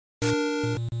Hey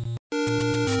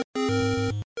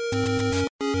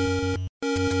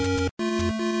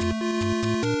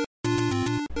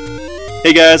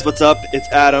guys, what's up? It's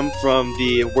Adam from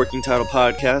the Working Title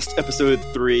Podcast, episode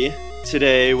 3.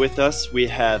 Today with us we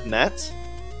have Matt.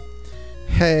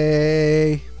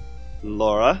 Hey.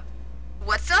 Laura.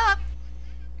 What's up?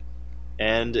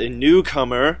 And a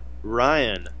newcomer,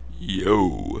 Ryan.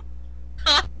 Yo.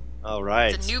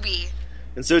 Alright. It's a newbie.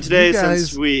 And so today, You guys,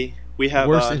 since we have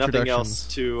worst nothing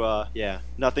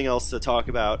else to talk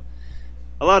about,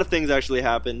 a lot of things actually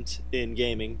happened in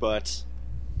gaming, but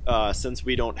since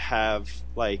we don't have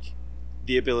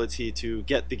the ability to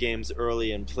get the games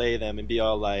early and play them and be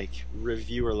all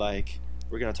reviewer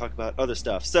we're going to talk about other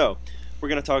stuff. So we're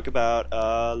going to talk about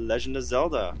Legend of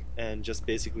Zelda and just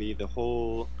basically the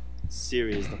whole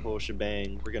series, the whole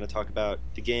shebang. We're going to talk about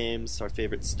the games, our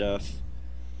favorite stuff,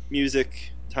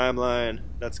 music, timeline.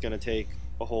 That's going to take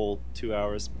a whole 2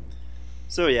 hours.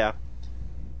 So yeah.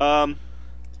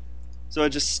 So I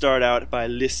just start out by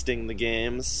listing the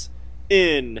games.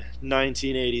 In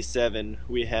 1987,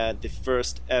 we had the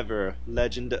first ever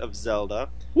Legend of Zelda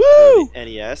for the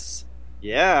NES.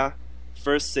 Yeah,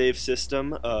 first save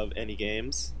system of any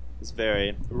games. It was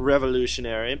very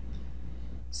revolutionary.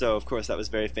 So, of course, that was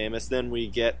very famous. Then we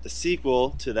get the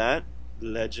sequel to that,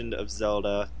 Legend of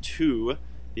Zelda 2,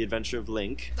 The Adventure of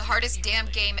Link. The hardest damn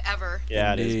game ever.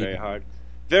 Yeah, Indeed. it is very hard.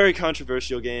 Very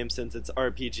controversial game since it's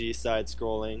RPG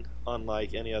side-scrolling,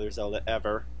 unlike any other Zelda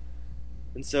ever.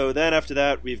 And so then after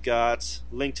that, we've got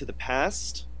Link to the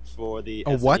Past for the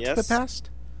SNES. A what to the past?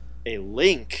 A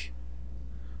link.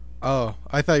 Oh,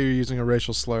 I thought you were using a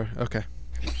racial slur. Okay.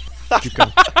 Keep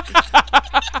going.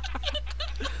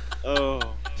 Oh,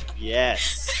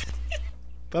 yes.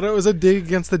 Thought it was a dig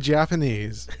against the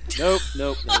Japanese. Nope.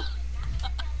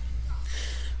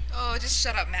 Oh, just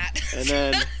shut up, Matt. And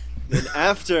then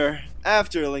after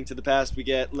A Link to the Past, we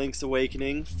get Link's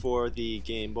Awakening for the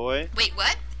Game Boy. Wait,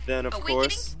 what? Then, of Awakening?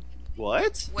 course...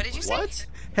 What? What did you say? What?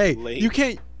 Hey, Link?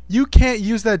 you can't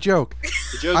use that joke.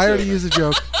 The joke's I already over. used the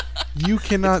joke. You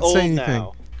cannot It's old say anything.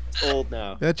 now. It's old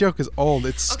now. That joke is old.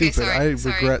 It's Okay, stupid. sorry, I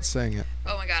sorry. regret saying it.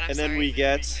 Oh my god, I'm And sorry. then we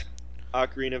get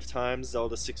Ocarina of Time,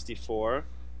 Zelda 64.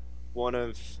 One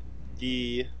of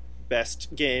the best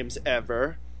games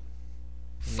ever.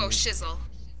 Faux shizzle.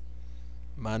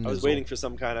 My I was nizzle. waiting for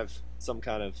some kind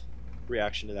of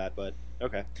reaction to that, but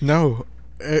okay. No.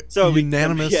 So we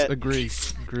unanimous get- agree.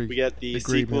 We get the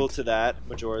Agreement. sequel to that,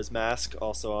 Majora's Mask,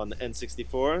 also on the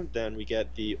N64. Then we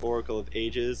get the Oracle of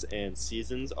Ages and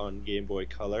Seasons on Game Boy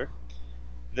Color.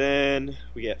 Then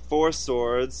we get Four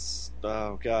Swords.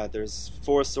 Oh god, there's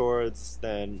Four Swords,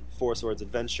 then Four Swords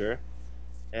Adventure.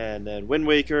 And then Wind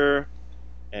Waker,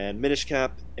 and Minish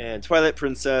Cap, and Twilight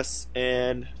Princess,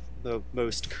 and the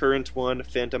most current one,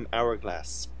 Phantom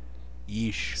Hourglass.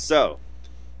 Yeesh. So,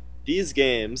 these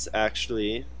games,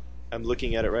 actually, I'm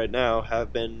looking at it right now,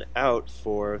 have been out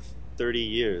for 30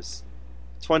 years.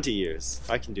 20 years.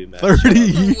 I can do math. 30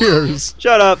 years.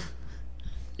 Shut up!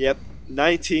 Yep.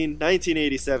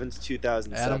 1987 to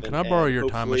 2007. Adam, can I borrow and your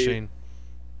time hopefully- machine?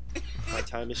 My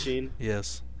time machine?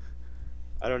 Yes.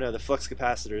 I don't know. The flux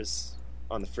capacitor's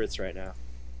on the fritz right now.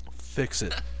 Fix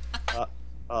it.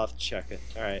 I'll have to check it.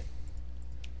 Alright.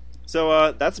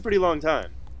 So, that's a pretty long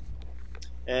time.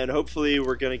 And hopefully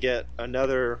we're going to get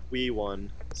another Wii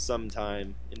one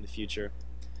sometime in the future.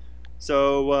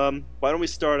 So, why don't we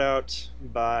start out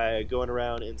by going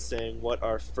around and saying what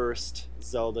our first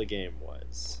Zelda game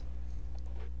was.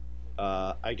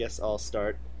 I guess I'll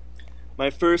start. My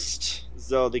first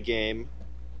Zelda game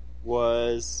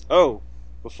was... Oh,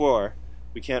 before,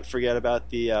 we can't forget about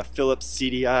the Philips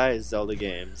CDI Zelda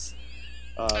games.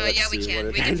 Let's yeah, we see, can. what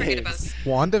are We their can forget about names?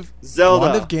 Wand of Zelda.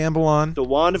 Wand of Gambelon. The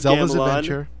Wand of Zelda's Gamelon,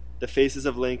 Adventure. The Faces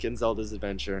of Link, and Zelda's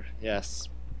Adventure. Yes.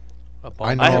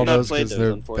 I know I all have not those played 'cause those,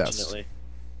 they're unfortunately.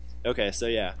 Okay, so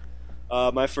yeah.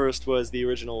 My first was the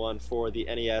original one for the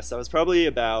NES. I was probably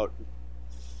about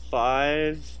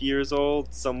 5 years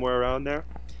old, somewhere around there.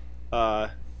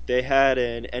 They had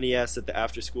an NES at the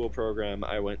after-school program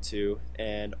I went to,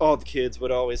 and all the kids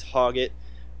would always hog it.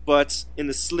 But in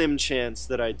the slim chance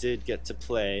that I did get to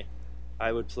play,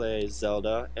 I would play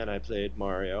Zelda, and I played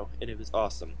Mario, and it was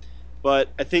awesome. But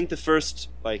I think the first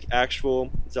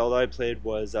actual Zelda I played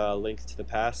was Link to the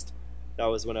Past. That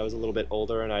was when I was a little bit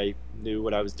older and I knew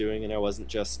what I was doing and I wasn't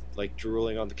just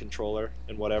drooling on the controller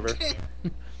and whatever.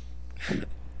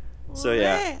 So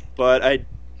yeah, but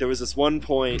there was this one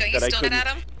point Don't you that I still couldn't. at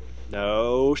him?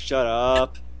 No, shut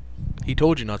up. He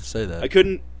told you not to say that. I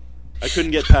couldn't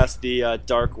get past the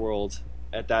Dark World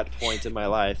at that point in my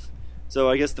life. So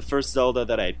I guess the first Zelda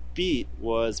that I beat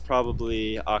was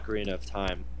probably Ocarina of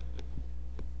Time.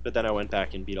 but then I went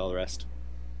back and beat all the rest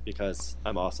because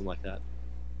I'm awesome like that.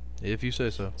 If you say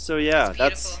so. So yeah, That's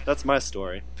that's beautiful. that's my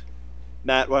story.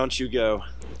 Matt, why don't you go?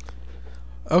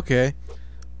 Okay.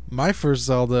 My first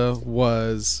Zelda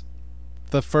was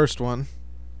the first one.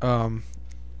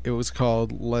 It was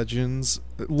called Legends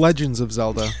of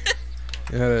Zelda.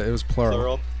 It was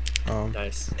plural. Plural.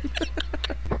 Nice.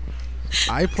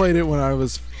 I played it when I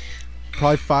was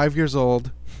probably 5 years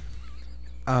old.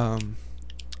 And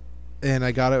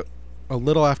I got it a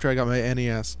little after I got my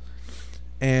NES.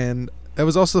 And that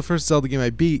was also the first Zelda game I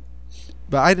beat.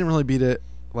 But I didn't really beat it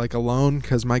like alone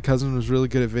because my cousin was really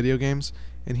good at video games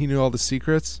and he knew all the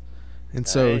secrets. And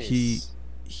so Nice.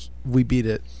 we beat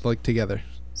it like together.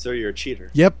 So you're a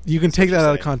cheater. Yep, you can take what that you're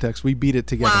out of saying. context. We beat it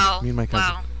together. Wow. Me and my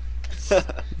cousin. Wow.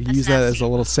 You That's use that as nasty. a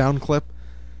little sound clip.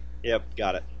 Yep,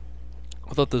 got it.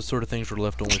 I thought those sort of things were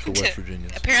left only for West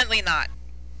Virginians. Apparently not.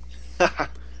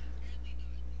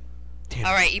 Damn.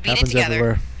 All right, you beat it Happens together,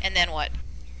 everywhere. and then what?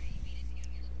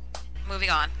 Moving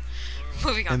on.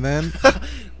 Moving on. And then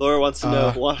Laura wants to know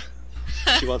Uh, what.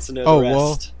 She wants to know oh, the well.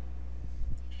 rest.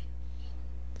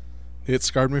 it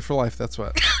scarred me for life. That's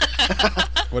what. What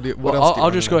else? Well, do you I'll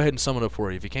wanna just know? go ahead and sum it up for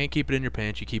you. If you can't keep it in your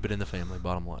pants, you keep it in the family.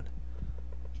 Bottom line.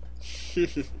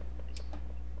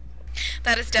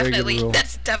 That is Very good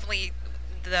definitely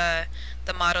rule.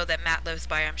 the motto that Matt lives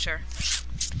by, I'm sure.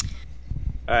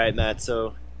 All right, Matt.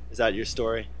 So is that your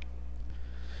story?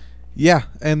 Yeah,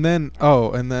 and then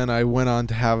I went on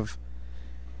to have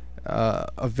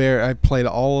I played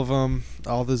all of them,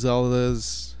 all the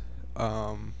Zeldas,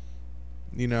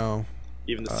 you know,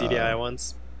 Even the CDI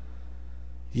ones?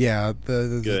 yeah,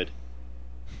 the Good.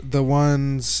 the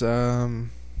ones,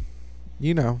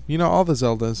 you know all the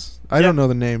Zeldas. I Yeah. don't know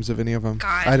the names of any of them.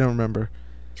 God. I don't remember.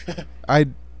 I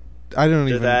don't They're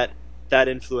even. that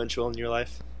influential in your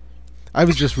life? I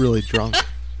was just really drunk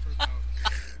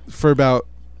for about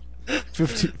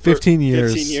 15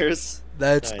 years. 15 years?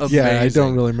 That's Nice. amazing. Yeah, I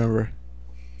don't really remember.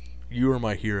 You are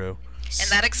my hero. And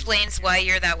that explains why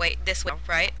you're that way, this way,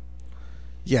 right?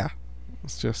 Yeah,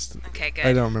 it's just Okay, good.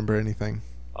 I don't remember anything.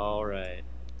 All right.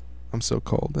 I'm so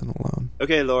cold and alone.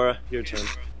 Okay, Laura, your turn.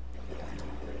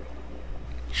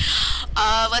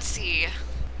 Let's see.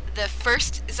 The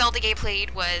first Zelda game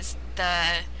played was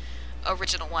the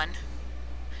original one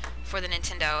for the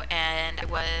Nintendo, and it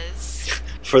was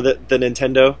For the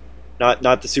Nintendo?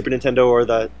 Not the Super Nintendo or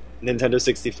the Nintendo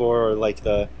 64 or like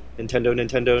the Nintendo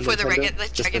for the Nintendo? regular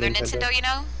Just the Nintendo, you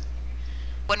know?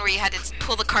 One where you had to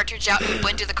pull the cartridge out and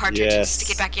undo the cartridge and Yes. stick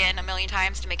it back in a million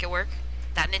times to make it work.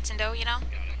 That Nintendo, you know?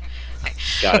 Okay.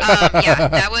 Got it. Yeah,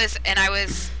 that was, and I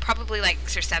was probably like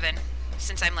 6 or 7,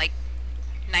 since I'm like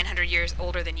 900 years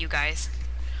older than you guys.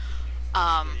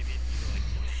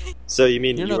 So you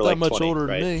mean You're you not were that like much 20, older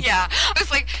right? than me. Yeah, I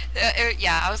was like,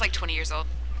 I was like 20 years old.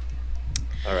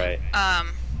 All right.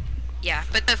 Yeah,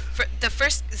 but the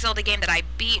first Zelda game that I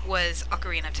beat was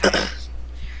Ocarina of Time.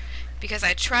 Because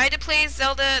I tried to play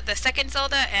Zelda, the second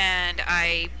Zelda, and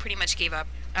I pretty much gave up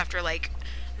after like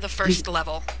the first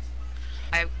level.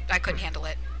 I couldn't handle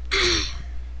it.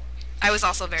 I was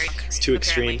also very drunk, It's too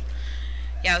apparently. extreme.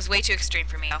 Yeah, it was way too extreme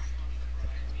for me.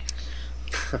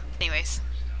 Anyways,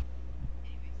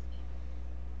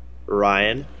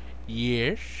 Ryan?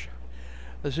 Yes.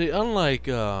 Let's see, unlike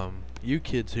you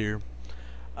kids here,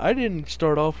 I didn't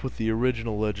start off with the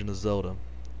original Legend of Zelda.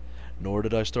 Nor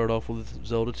did I start off with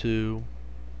Zelda 2,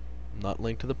 not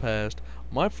Link to the Past.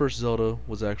 My first Zelda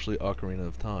was actually Ocarina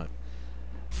of Time.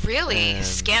 really And-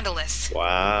 scandalous.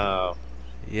 Wow.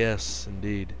 Yes,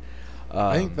 indeed.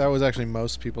 I think that was actually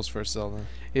most people's first Zelda.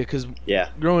 Yeah, because Yeah.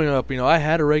 growing up, I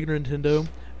had a regular Nintendo,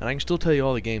 and I can still tell you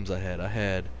all the games I had. I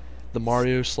had the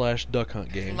Mario / Duck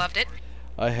Hunt game. Loved it.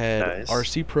 I had Nice.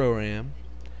 RC Pro-Am.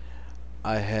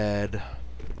 I had...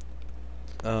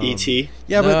 E.T.?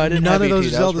 Yeah, no, but I didn't none have of ET.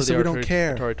 those That are was Zeldas, for so the we don't Atari-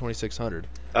 care. Atari 2600.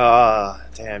 Ah,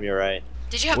 damn, you're right.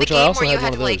 Did you have Which the I game also where you had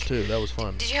had one to of those like? too. That was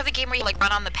fun. Did you have the game where you like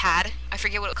run on the pad? I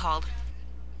forget what it was called.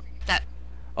 That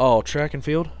Oh, track and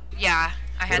field? yeah,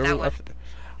 I had that Whatever, one.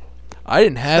 I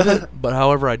didn't have it, but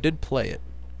however, I did play it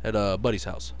at a buddy's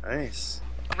house. Nice.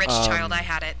 A rich child, I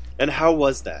had it. And how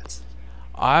was that?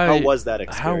 How How was that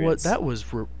experience? That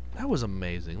was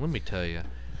amazing. Let me tell you.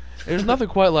 There's nothing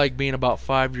quite like being about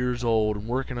 5 years old and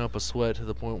working up a sweat to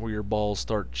the point where your balls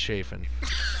start chafing.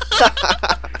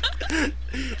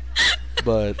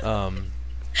 But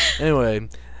anyway,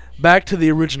 back to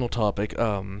the original topic.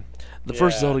 The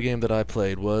first Yeah. Zelda game that I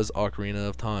played was Ocarina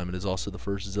of Time. It is also the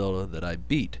first Zelda that I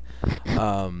beat.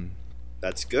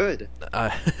 That's good.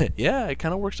 Yeah, it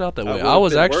kind of works out that way. would've I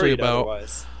was been actually worried about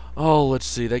otherwise. Oh, let's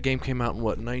see. That game came out in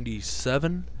what,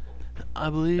 97? I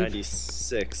believe.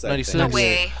 96. I 96. No think.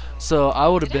 way. So I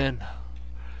would have Did it? been.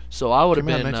 So I would have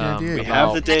Came out been. in 1998. We have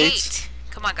about- the dates.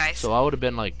 Come on, guys. So I would have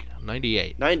been like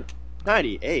 98.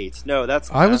 98. No, that's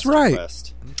I was Master right.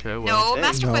 Quest. Okay, well. no, Hey.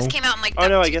 Master No. Quest came out in like Oh,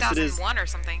 no, I guess it is. 2001 or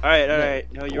something. All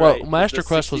right. No, you're Well, right. 'cause Master the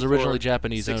Quest was 64 originally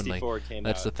Japanese only. 64 came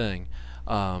That's out. the thing.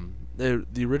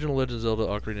 The original Legend of Zelda: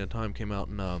 Ocarina of Time came out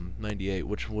in '98,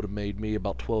 which would have made me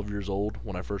about 12 years old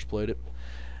when I first played it.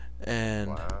 And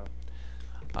Wow.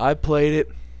 I played it.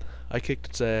 I kicked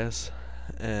its ass,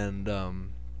 and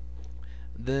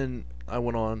then I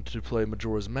went on to play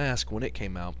Majora's Mask when it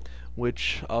came out,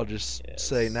 which I'll just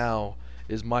say Yes. now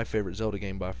is my favorite Zelda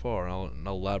game by far. I'll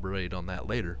elaborate on that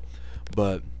later.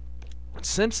 But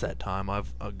since that time,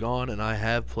 I've gone and I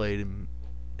have played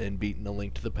and beaten A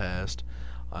Link to the Past.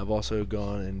 I've also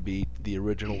gone and beat the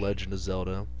original Legend of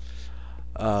Zelda.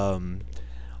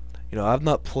 I've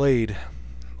not played.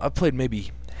 I've played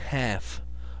maybe half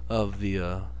of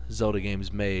the Zelda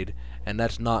games made, and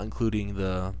that's not including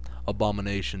the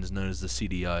abominations known as the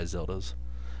CDI Zeldas.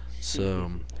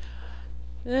 So,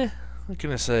 what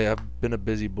can I say? I've been a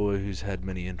busy boy who's had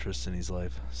many interests in his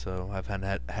life, so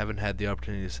haven't had the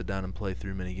opportunity to sit down and play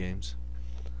through many games.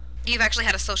 You've actually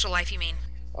had a social life, you mean?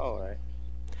 All right.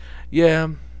 Yeah,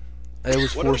 it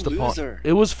was What a forced upon. loser.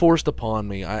 It was forced upon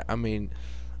me. I mean,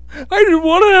 I didn't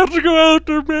want to have to go out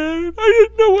there, man. I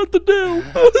didn't know what to do.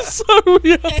 I was so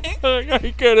young.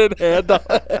 I couldn't handle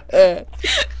it.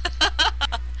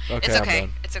 It's I'm okay.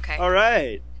 done. It's okay. All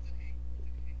right.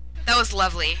 That was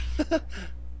lovely.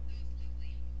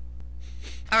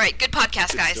 All right, good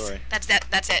podcast, Good guys. story.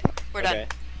 That's it. We're done. Okay.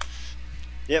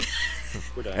 Yep.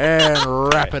 We're done.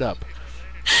 And wrap it up.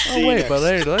 See Oh you wait, but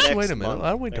next- let's next wait a minute. month, Why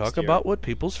don't we next talk year. about what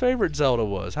people's favorite Zelda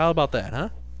was? How about that, huh?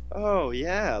 Oh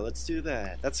yeah, let's do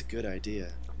that. That's a good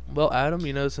idea. Well, Adam,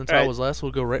 since I Alright. was last,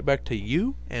 we'll go right back to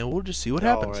you, and we'll just see what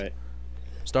happens. All right.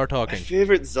 Start My talking.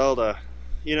 favorite Zelda.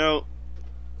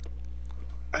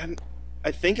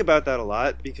 I think about that a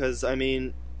lot because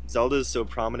Zelda is so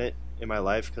prominent in my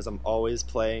life because I'm always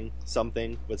playing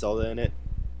something with Zelda in it.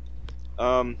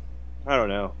 I don't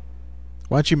know,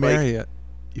 Why don't you Like- marry it,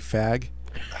 you fag?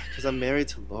 because I'm married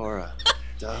to Laura.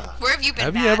 Duh. Where have you been?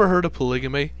 Have you Matt? ever heard of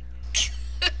polygamy?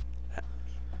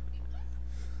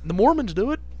 The Mormons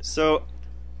do it. So,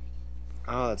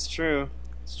 that's true.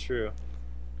 It's true.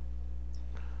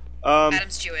 Um,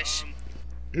 Adam's Jewish.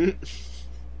 not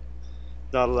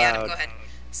Adam, allowed. go ahead.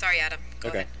 Sorry, Adam. Go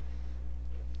Okay. ahead.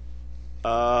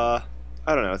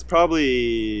 I don't know. It's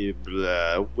probably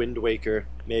Wind Waker,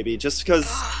 maybe, just because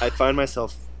I find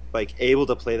myself able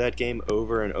to play that game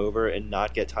over and over and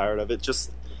not get tired of it.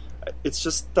 It's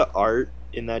just the art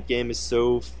in that game is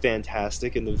so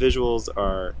fantastic, and the visuals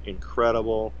are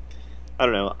incredible. I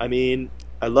don't know.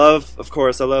 I love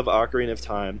Ocarina of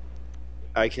Time.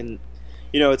 I can,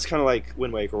 it's kind of like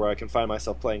Wind Waker, where I can find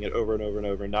myself playing it over and over and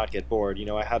over and not get bored.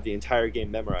 I have the entire game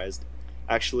memorized.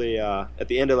 Actually, at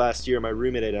the end of last year, my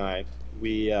roommate and I,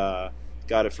 we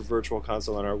got it for Virtual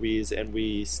Console on our Wii's, and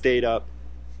we stayed up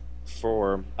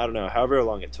for, I don't know, however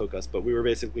long it took us, but we were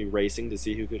basically racing to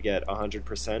see who could get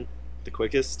 100% the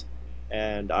quickest,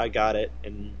 and I got it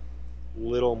in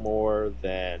little more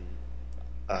than,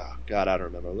 oh God, I don't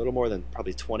remember, a little more than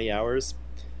probably 20 hours.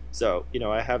 So,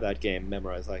 I have that game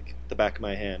memorized like the back of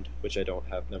my hand, which I don't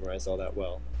have memorized all that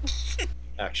well,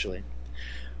 actually.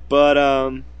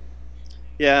 But,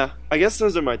 yeah, I guess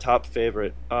those are my top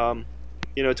favorite.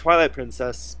 Twilight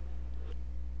Princess.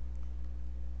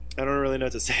 I don't really know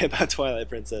what to say about Twilight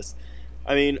Princess.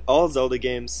 All Zelda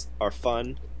games are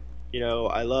fun.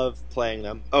 I love playing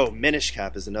them. Oh, Minish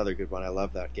Cap is another good one. I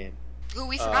love that game. Ooh,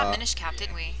 we forgot Minish Cap,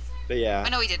 didn't we? But yeah. Oh,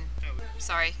 no, we didn't.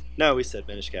 Sorry. No, we said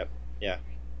Minish Cap. Yeah.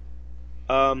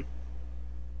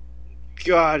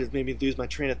 God, it made me lose my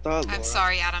train of thought, Laura. I'm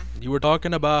sorry, Adam. You were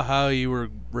talking about how you were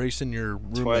racing your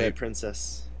Twilight roommate.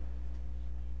 Princess.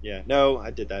 Yeah, no, I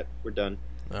did that. We're done.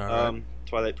 All right.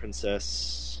 Twilight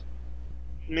Princess.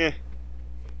 Meh.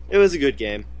 It was a good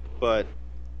game, but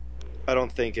I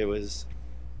don't think it was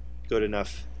good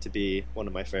enough to be one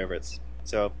of my favorites.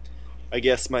 So, I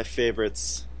guess my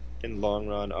favorites in the long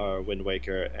run are Wind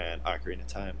Waker and Ocarina of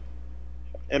Time.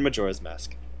 And Majora's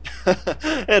Mask.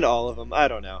 And all of them. I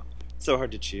don't know. So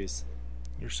hard to choose.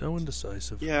 You're so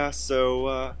indecisive. Yeah,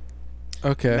 so,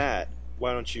 Okay. Matt,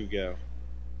 why don't you go?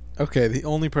 Okay, the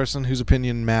only person whose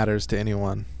opinion matters to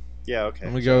anyone. Yeah, okay.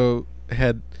 I'm gonna go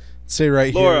ahead, say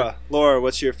right Laura,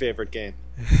 what's your favorite game?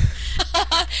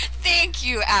 Thank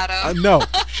you, Adam. here. No,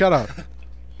 shut up.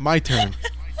 My turn.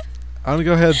 I'm gonna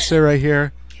go ahead and say right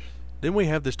here. Didn't we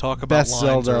have this talk about Best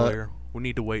lines Zelda. earlier? We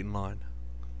need to wait in line.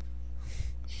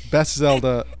 Best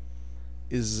Zelda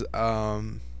is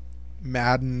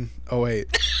Madden 08.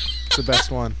 It's the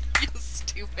best one. You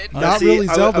stupid. Not See, really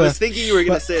Zelda. I was thinking you were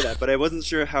going but- to say that, but I wasn't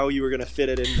sure how you were going to fit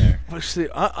it in there. Well, see,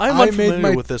 I'm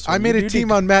unfamiliar with this one. I made You a do team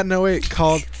need on Madden 08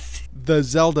 called the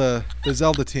Zelda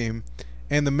team,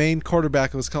 and the main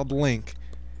quarterback was called Link.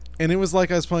 And it was like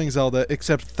I was playing Zelda,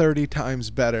 except 30 times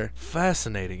better.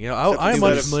 Fascinating. You know, Except I'm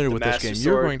instead of unfamiliar the with this Master game.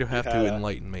 You're Sword, going to have you to had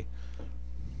enlighten me.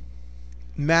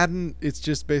 Madden, it's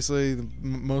just basically the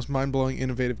most mind-blowing,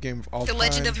 innovative game of all The time.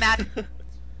 Legend of Madden.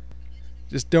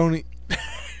 Just don't...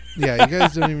 Yeah, you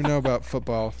guys don't even know about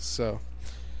football, so...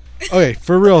 Okay,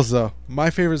 for reals, though. My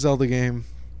favorite Zelda game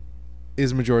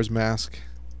is Majora's Mask,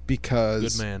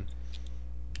 because... Good man.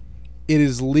 it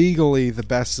is legally the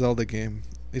best Zelda game.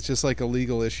 It's just like a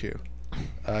legal issue.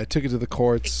 I took it to the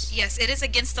courts. Yes, it is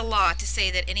against the law to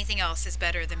say that anything else is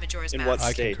better than Majora's In Mask. what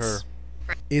I states?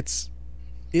 concur.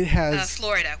 It has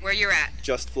Florida, where you're at.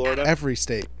 Just Florida? every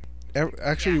state.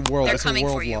 Actually, Yeah. world. They're It's a coming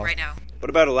world for you law. right now. What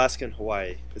about Alaska and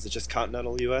Hawaii? Is it just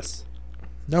continental U.S.?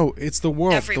 No, it's the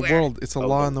world. Everywhere. The world. It's a Oh,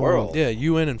 law the in the world. world. Yeah,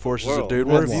 UN enforces it, World. dude.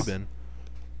 Where have World you law. been?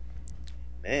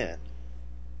 Man.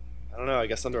 I don't know. I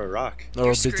guess under a rock. Or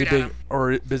You're busy screwed, being, Adam.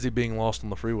 or busy being lost on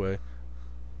the freeway.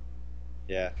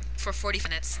 Yeah. For 40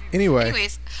 minutes. Anyway,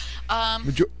 Anyways,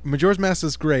 Majora's Mask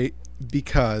is great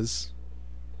because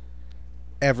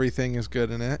everything is good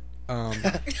in it.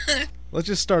 Let's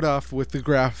just start off with the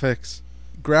graphics.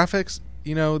 Graphics,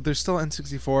 you know, they're still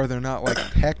N64. They're not like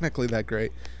technically that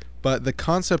great, but the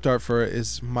concept art for it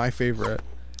is my favorite.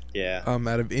 Yeah.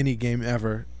 Out of any game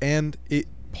ever, and it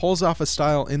pulls off a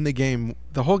style in the game.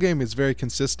 The whole game is very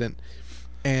consistent,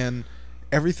 and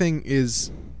everything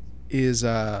is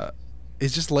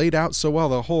just laid out so well.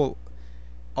 The whole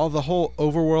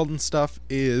overworld and stuff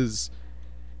is,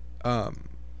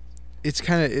 it's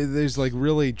kind of, there's like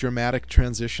really dramatic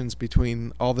transitions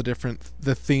between all the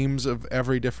themes of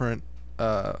every different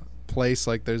place.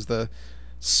 Like there's the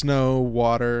snow,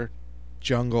 water,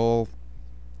 jungle,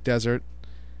 desert.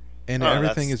 And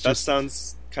everything is that just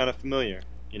sounds kind of familiar,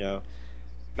 you know.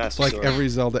 Master like Sword, every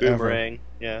Zelda boomerang,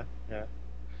 yeah.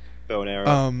 Bow and arrow.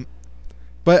 ever.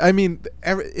 But I mean,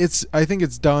 I think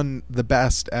it's done the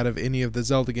best out of any of the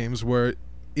Zelda games, where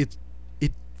it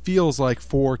feels like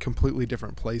 4 completely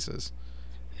different places.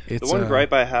 The one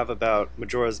gripe I have about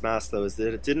Majora's Mask, though, is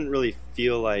that it didn't really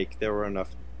feel like there were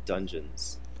enough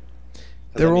dungeons. 'Cause,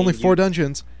 There I were only mean, 4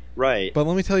 dungeons, Right. but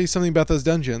let me tell you something about those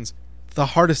dungeons. The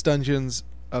hardest dungeons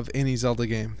of any Zelda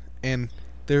game, and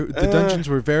the dungeons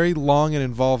were very long and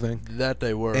involving, That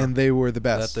they were. and they were the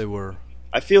best. That they were.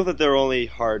 I feel that they're only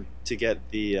hard to get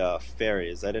the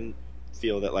fairies. I didn't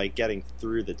feel that like getting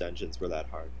through the dungeons were that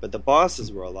hard. But the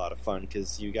bosses were a lot of fun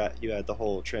because you had the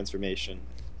whole transformation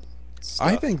stuff.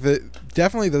 I think that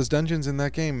definitely those dungeons in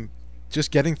that game, just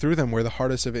getting through them were the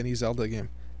hardest of any Zelda game.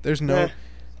 There's no...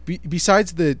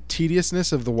 besides the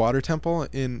tediousness of the water temple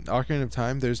in Ocarina of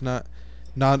Time, there's not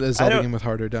a Zelda game with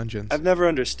harder dungeons. I've never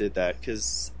understood that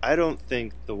because I don't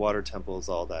think the water temple is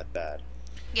all that bad.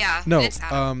 yeah. No, It's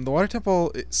the water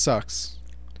temple, it sucks.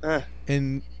 Eh,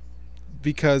 And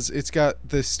because it's got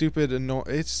this stupid...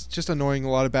 it's just annoying, a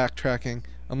lot of backtracking,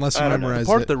 unless you I don't know. memorize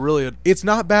The part it. that really It's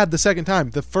not bad the second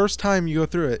time. The first time you go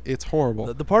through it, it's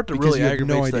horrible. the part that because really you have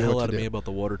no aggravates the idea hell what out to of me do. about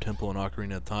the water temple and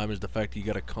Ocarina of Time is the fact that you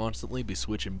got to constantly be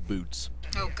switching boots.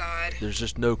 oh God. There's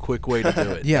just no quick way to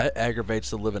do it. Yeah. That aggravates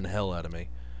the living hell out of me.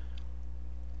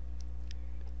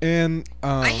 And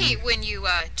I hate when you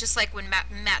just like when Matt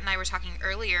and I were talking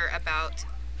earlier about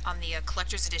on the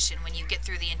collector's edition, when you get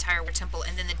through the entire Water Temple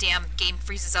and then the damn game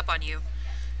freezes up on you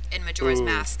in Majora's Ooh.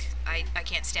 Mask. I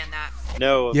can't stand that.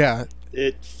 no, yeah,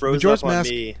 it froze Majora's up on Mask-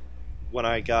 me when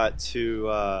I got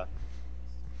to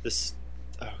this.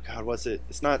 Oh God, what's it?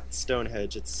 It's not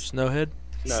Stonehenge. It's Snowhead?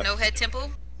 Snowhead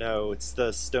Temple. no, it's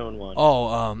the stone one.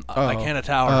 Icana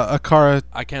Tower. Akara.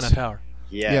 Icana Tower.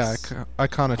 Yes. Yeah,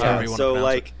 Icona Yeah, Tower. you wanna So pronounce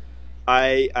like,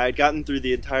 I had gotten through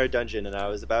the entire dungeon, and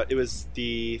it was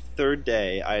the 3rd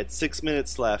day. I had 6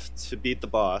 minutes left to beat the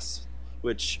boss,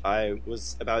 which I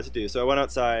was about to do. So I went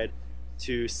outside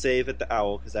to save at the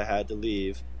owl because I had to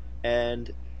leave,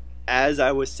 and as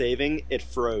I was saving, it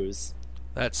froze,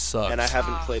 That sucks. and I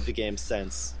haven't Ah. played the game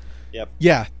since. Yep.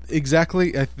 Yeah,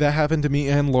 exactly. That happened to me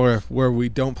and Laura, where we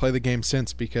don't play the game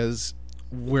since because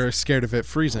we're scared of it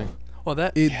freezing. Well,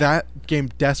 that That game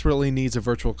desperately needs a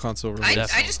virtual console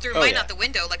release. I just threw Oh, mine yeah. out the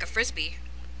window like a frisbee.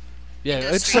 yeah, It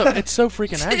does it's so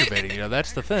freaking aggravating. You know,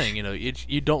 that's the thing. You know,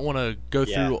 you don't want to go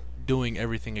Yeah. through doing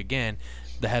everything again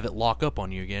to have it lock up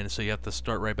on you again, so you have to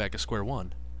start right back at square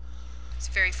one. It's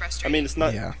very I frustrating. mean, it's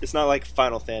not Yeah. like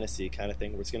Final Fantasy kind of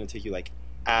thing where it's going to take you like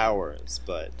hours,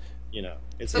 but you know,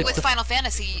 it's But fun. with Final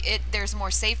Fantasy, there's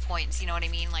more save points. You know what I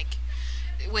mean? Like,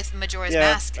 with Majora's Yeah,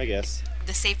 Mask, I guess.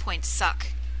 the save points suck.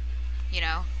 You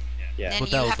know. Yeah. Then But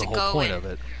you that was have the to whole go point and-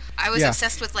 of it. I was Yeah.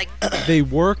 obsessed with like. They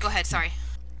work. Go ahead. Sorry.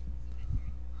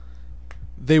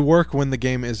 They work when the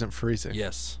game isn't freezing.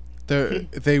 Yes.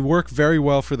 They work very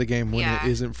well for the game when Yeah. it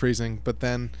isn't freezing, but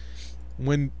then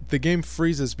when the game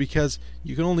freezes, because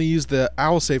you can only use the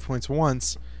owl save points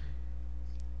once.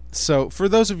 So for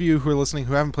those of you who are listening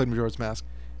who haven't played Majora's Mask,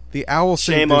 the owl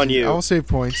Shame save on you. owl save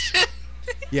points.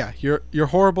 Yeah, you're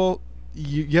horrible.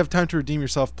 You have time to redeem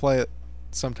yourself. Play it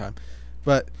sometime,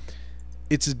 but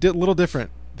it's a little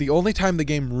different. The only time the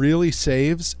game really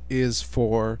saves is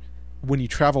for when you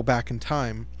travel back in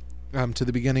time to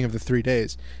the beginning of the 3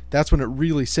 days. That's when it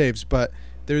really saves. But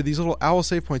there are these little owl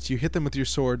save points. You hit them with your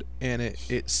sword, and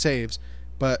it saves.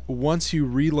 But once you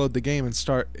reload the game and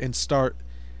start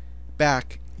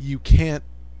back, you can't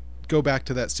go back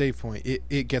to that save point.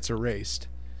 It gets erased.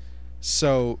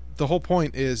 So the whole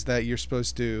point is that you're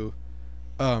supposed to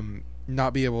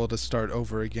not be able to start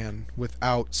over again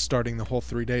without starting the whole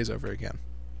 3 days over again.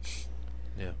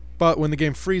 Yeah. But when the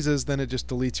game freezes, then it just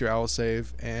deletes your owl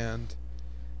save, and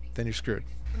then you're screwed.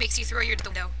 Makes you throw your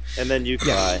window And then you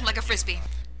cry. like a frisbee.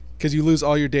 Because you lose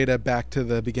all your data back to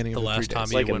the beginning The of the 3 last days. time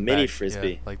Like you a went mini back,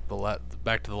 Frisbee. Yeah, like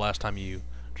back to the last time you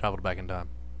traveled back in time.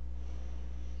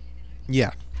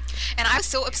 Yeah. And I was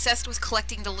so obsessed with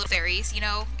collecting the little fairies, you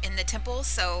know, in the temples.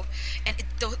 So, and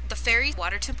the fairies,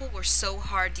 water temple, were so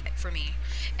hard to get for me,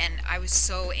 and I was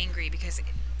so angry because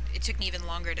it took me even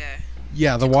longer to.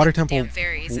 Yeah, the to water collect temple damn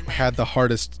fairies, and then- had the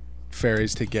hardest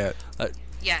fairies to get.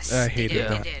 Yes, I they hated did.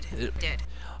 that. They did.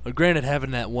 Granted,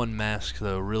 having that one mask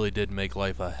though really did make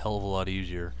life a hell of a lot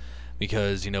easier,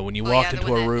 because when you Oh, walked yeah, the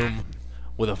into one a that- room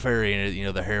with a fairy in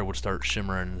it, the hair would start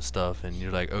shimmering and stuff, and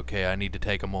you're like, okay, I need to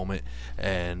take a moment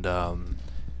and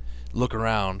look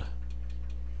around.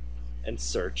 And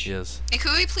search. Yes. And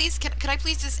could I please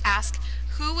just ask,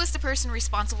 who was the person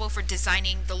responsible for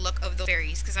designing the look of the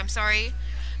fairies? Because I'm sorry,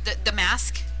 the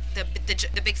mask, the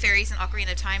big fairies in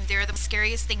Ocarina of Time, they're the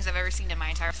scariest things I've ever seen in my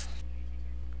entire life.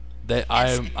 That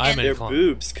Yes, I'm and- Their inclined.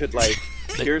 boobs could like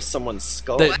pierce someone's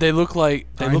skull. They look like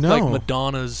I like know.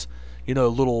 Madonna's,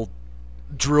 little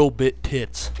drill bit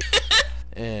tits,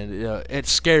 and it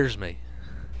scares me.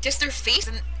 Just their face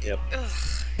and. Yep. Ugh.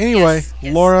 Anyway,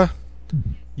 Yes. Laura,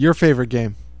 your favorite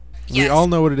game. We Yes. all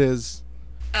know what it is,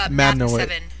 Madden know it.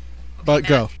 7. Okay, but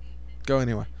Madden. go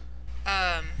anyway.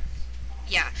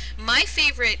 Yeah. My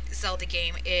favorite Zelda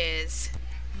game is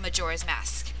Majora's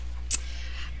Mask.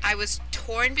 I was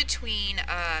torn between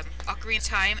Ocarina of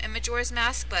Time and Majora's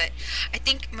Mask, but I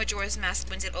think Majora's Mask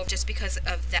wins it over just because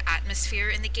of the atmosphere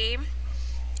in the game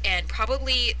and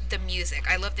probably the music.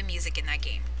 I love the music in that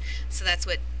game. So that's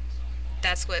what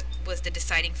was the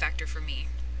deciding factor for me.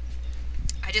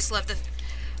 I just love the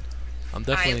I'm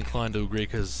definitely I- inclined to agree,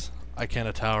 because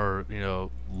Ikana Tower,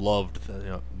 loved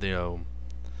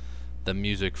the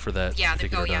music for that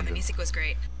particular the dungeon. music was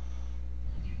great.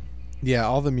 Yeah,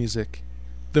 all the music.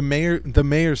 The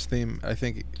mayor's theme, I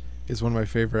think, is one of my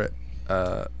favorite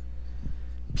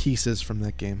pieces from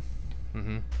that game.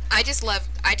 Mm-hmm. I just love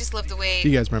the way,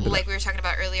 You guys remember like that. we were talking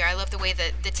about earlier. I love the way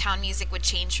that the town music would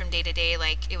change from day to day.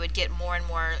 Like it would get more and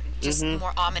more, just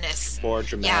more ominous, More yeah,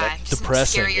 dramatic. just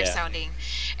Depressing. scarier Yeah. sounding.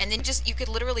 And then you could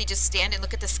literally just stand and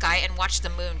look at the sky and watch the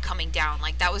moon coming down.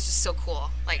 Like that was just so cool.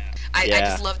 Like I Yeah.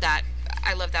 just love that.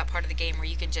 I love that part of the game where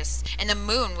you can just, and the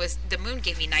moon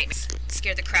gave me nightmares.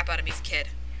 Scared the crap out of me as a kid.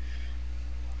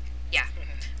 Yeah,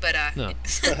 but No.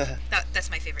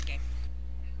 that's my favorite game.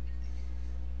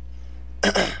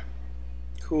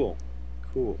 Cool.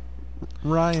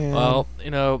 Ryan. Well,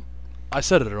 I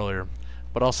said it earlier,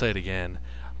 but I'll say it again.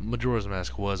 Majora's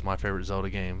Mask was my favorite Zelda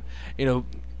game.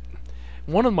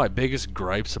 One of my biggest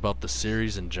gripes about the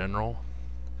series in general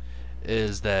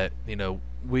is that,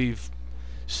 we've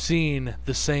seen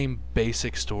the same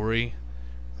basic story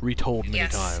retold many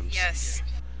times. Yes.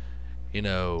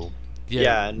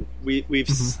 Yeah, and we've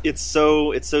it's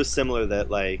so similar that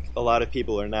like a lot of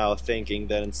people are now thinking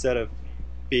that instead of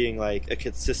being like a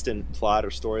consistent plot or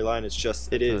storyline,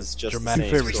 it is just the dramatic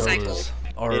same favorite story. Zeldas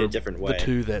are in a different way. the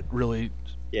two that really,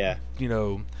 Yeah,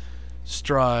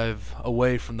 strive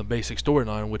away from the basic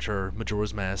storyline, which are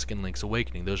Majora's Mask and Link's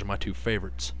Awakening. Those are my two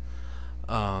favorites.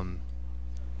 I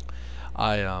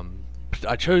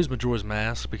chose Majora's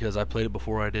Mask because I played it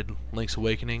before I did Link's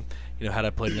Awakening. Had I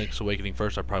played Link's Awakening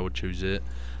first, I probably would choose it.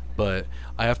 But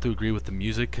I have to agree with the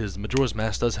music, because Majora's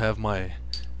Mask does have my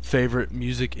favorite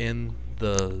music in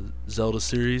the Zelda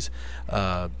series.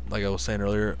 Like I was saying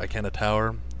earlier, Ikana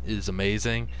Tower is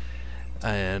amazing.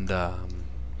 And,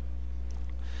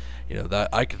 You know that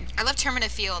I can. I love Termina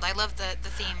Field. I love the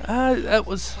theme That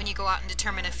was when you go out into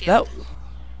Termina that. Field.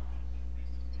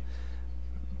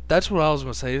 That's what I was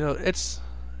gonna say. You know,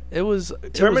 it was.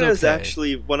 Termina is okay.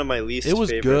 actually one of my least It was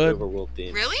favorite good. overworld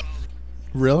themes. Really?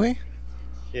 Really?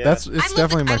 Yeah. It's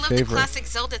definitely my I love favorite. the classic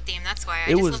Zelda theme. That's why I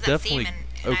It just was love that theme, definitely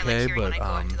and I like okay, hearing when I but,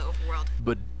 go out into the overworld.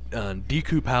 But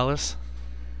Deku Palace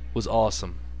was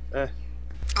awesome.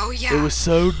 Oh yeah. It was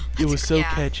so yeah.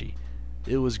 catchy.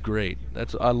 It was great.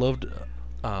 I loved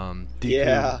Deku.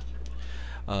 Yeah.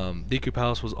 Deku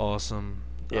Palace was awesome.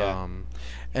 Yeah.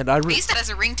 And I used that as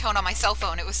a ringtone on my cell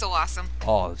phone. It was so awesome.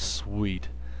 Oh, sweet.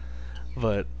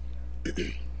 But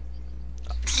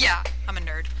Yeah, I'm a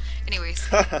nerd. Anyways.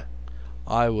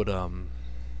 I would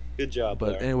Good job.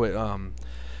 But Blair. anyway,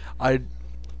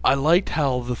 I liked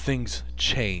how the things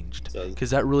changed, because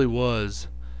that really was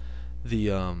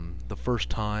the first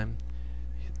time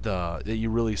that you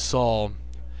really saw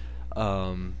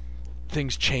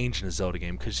things change in a Zelda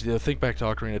game. Because think back to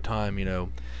Ocarina of Time, you know,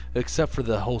 except for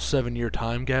the whole 7-year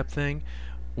time gap thing,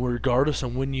 regardless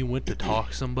of when you went to talk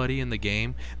to somebody in the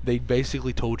game, they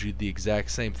basically told you the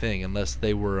exact same thing, unless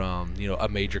they were you know, a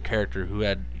major character who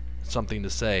had something to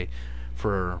say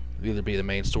for either be the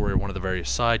main story or one of the various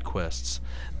side quests.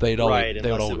 Unless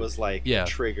it was like yeah.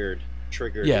 triggered.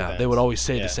 Yeah, events. they would always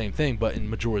say Yeah. the same thing. But in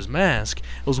Majora's Mask,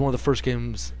 it was one of the first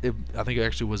games. I think it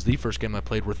actually was the first game I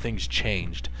played where things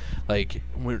changed. Like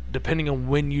depending on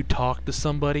when you talk to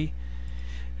somebody,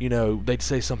 you know, they'd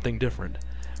say something different.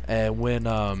 And when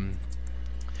and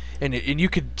you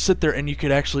could sit there and you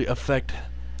could actually affect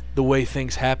the way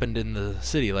things happened in the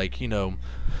city. Like, you know,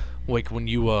 like when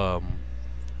you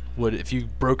if you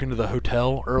broke into the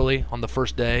hotel early on the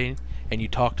first day and you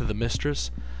talked to the mistress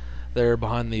there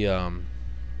behind the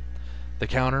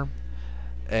counter,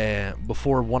 and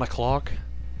before 1 o'clock,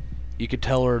 you could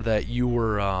tell her that you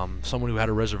were someone who had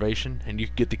a reservation, and you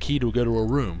could get the key to go to a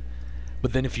room.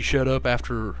 But then if you showed up at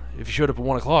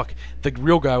 1 o'clock, the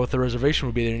real guy with the reservation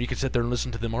would be there, and you could sit there and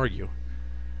listen to them argue.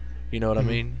 You know what I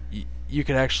mean? You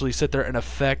could actually sit there and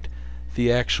affect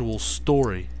the actual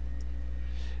story.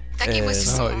 That game was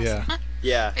just so awesome. yeah.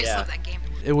 Yeah, I just love that game.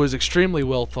 It was extremely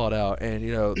well thought out, and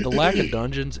you know, the lack of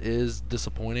dungeons is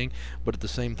disappointing, but at the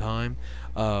same time,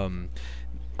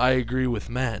 I agree with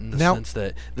Matt in the sense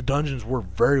that the dungeons were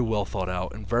very well thought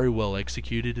out and very well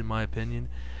executed, in my opinion,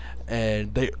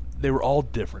 and they were all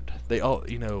different. They all,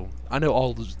 you know, I know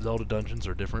all the Zelda dungeons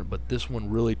are different, but this one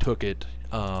really took it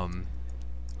to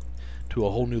a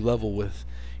whole new level with,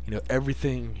 you know,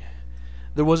 everything.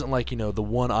 There wasn't like, you know, the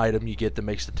one item you get that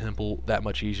makes the temple that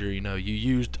much easier. You know, you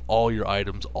used all your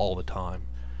items all the time.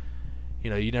 You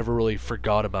know, you never really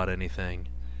forgot about anything.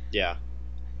 Yeah.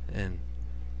 And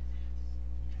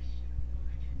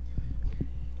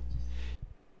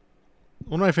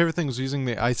One of my favorite things was using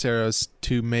the ice arrows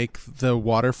to make the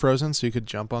water frozen so you could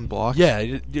jump on blocks. yeah,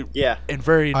 Yeah. and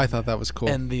very. I thought that was cool.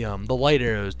 And the light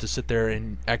arrows to sit there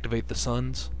and activate the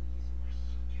suns.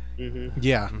 Mm-hmm.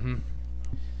 yeah. Mm-hmm.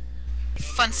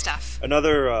 Fun stuff.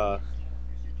 Another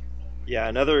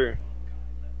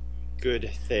good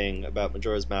thing about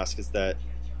Majora's Mask is that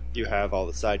you have all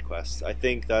the side quests. I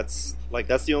think that's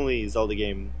the only Zelda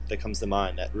game that comes to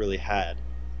mind that really had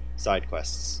side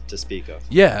quests to speak of.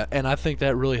 Yeah, and I think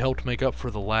that really helped make up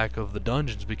for the lack of the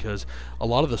dungeons, because a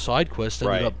lot of the side quests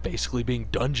ended Right. up basically being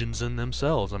dungeons in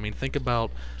themselves. I mean, think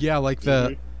about Yeah, like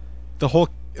the whole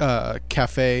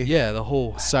cafe the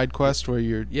whole side quest where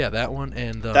you're that one,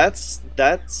 and That's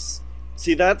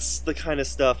the kind of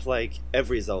stuff like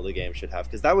every Zelda game should have,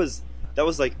 because that was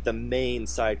like the main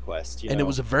side quest. You And know? it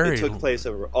was a very- it took place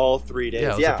over all 3 days.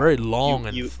 yeah, it was a very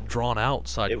long You- and drawn out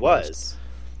side it quest. was,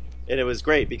 and it was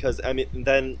great because I mean,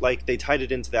 then like they tied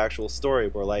it into the actual story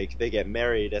where like they get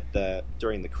married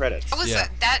during the credits. What was Yeah.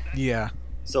 that? yeah.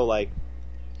 So like,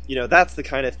 you know, that's the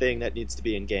kind of thing that needs to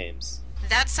be in games.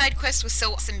 That side quest was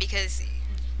so awesome because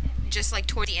just like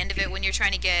toward the end of it, when you're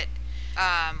trying to get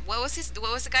what was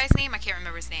the guy's name? I can't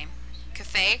remember his name.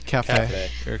 Cafe. Cafe.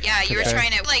 Or Yeah, you were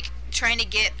cafe. trying to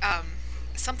get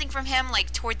something from him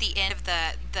like toward the end of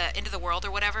the end of the world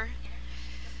or whatever.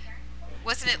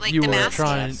 Wasn't it like You the were mask?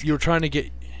 trying to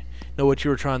get. No, what you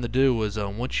were trying to do was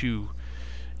once you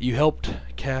helped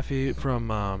Cafe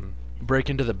from break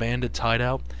into the bandits'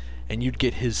 hideout, and you'd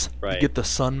get Right. get the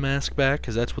sun mask back,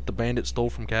 because that's what the bandit stole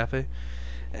from Cafe.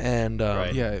 And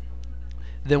Right. Yeah.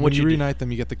 then When what you do- reunite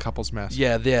them, you get the couple's mask.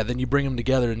 Yeah, then you bring them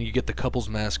together and you get the couple's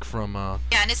mask from. Yeah,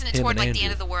 and isn't it him toward and like the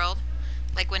end Andrew. of the world,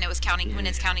 like when it's counting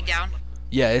down?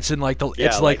 Yeah, it's in like the. Yeah,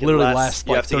 it's like in literally last, last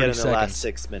you like have to 30 get in the seconds. last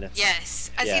 6 minutes.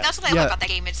 Yes. I Yeah. see. That's what I Yeah. love about that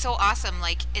game. It's so awesome.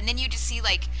 Like, and then you just see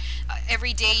like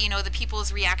every day, the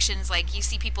people's reactions. Like, you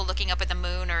see people looking up at the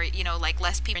moon, or like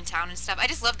less people in town and stuff. I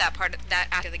just love that part of that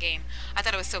after the game. I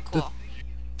thought it was so cool.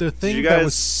 The thing you that guys-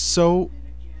 was so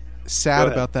sad Go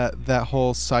ahead. about that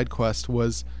whole side quest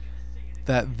was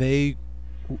that they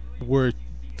were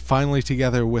finally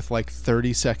together with like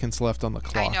 30 seconds left on the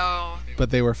clock. I know. But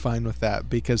they were fine with that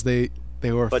because they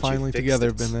were But you finally fixed together,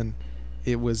 it. and then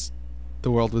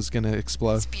the world was gonna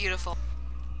explode. It's beautiful.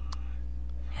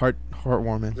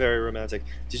 Heartwarming. Very romantic.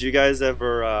 Did you guys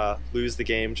ever lose the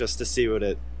game just to see what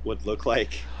it would look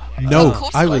like? No, Of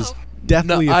course I so. was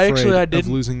deathly No, I afraid actually- I of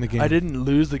didn't- losing the game. I didn't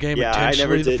lose the game Yeah, I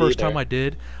never intentionally the did first either. time I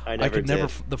did. I I never could never.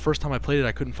 did. The first time I played it,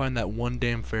 I couldn't find that one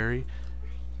damn fairy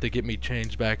to get me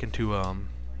changed back into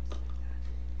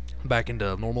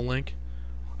normal Link.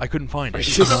 I couldn't find Are it.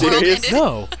 you The world serious? ended?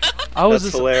 No, I was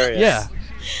That's just hilarious. Yeah.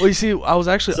 Well, you see, I was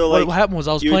actually. So, what like, happened was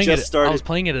I was you playing just it. I started- was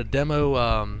playing it at a demo.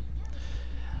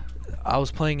 I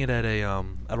was playing it at a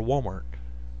Walmart,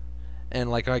 and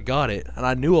like I got it, and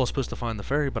I knew I was supposed to find the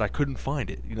fairy, but I couldn't find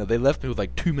it. They left me with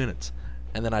like 2 minutes,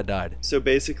 and then I died. So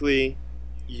basically,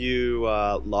 you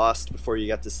lost before you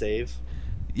got to save.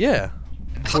 Yeah.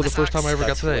 For the that first time I sucks. ever got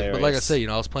That's to that. But like I hilarious. say,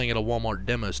 I was playing at a Walmart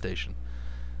demo station.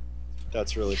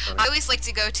 That's really funny. I always like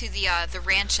to go to the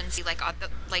ranch and see like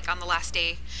on the last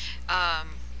day.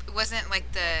 It wasn't like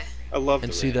I love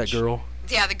And the see ranch. that girl.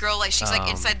 the girl like she's like Um,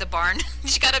 inside the barn.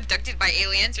 She got abducted by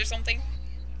aliens or something.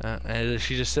 And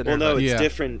she's just sitting Well, there. no, like, it's Yeah.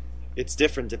 different. It's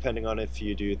different depending on if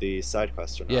you do the side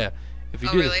quest or not. yeah. If you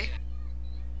Oh do really?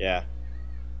 Yeah.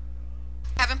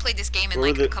 I haven't played this game in Or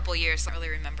like the- a couple years, so I don't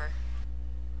really remember.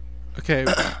 Okay.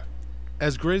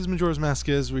 As great as Majora's Mask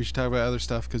is, we should talk about other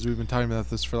stuff because we've been talking about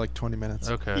this for like 20 minutes.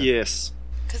 Okay. Yes.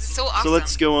 Because it's so awesome. So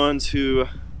let's go on to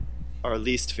our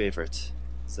least favorite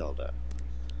Zelda.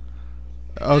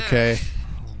 Okay,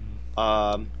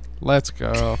 let's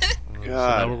go. So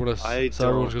God, now we're gonna, I so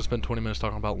everyone's don't- gonna spend 20 minutes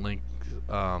talking about Link,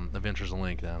 Adventures of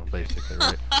Link now, basically,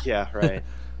 right? Yeah, right.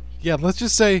 Yeah, let's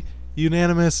just say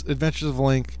unanimous Adventures of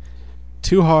Link.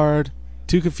 Too hard,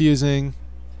 too confusing,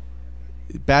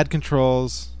 bad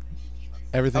controls.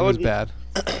 Everything I was wouldn't-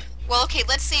 bad. Well, okay,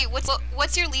 let's see.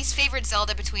 What's your least favorite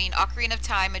Zelda between Ocarina of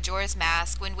Time, Majora's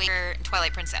Mask, Wind Waker, and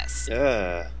Twilight Princess?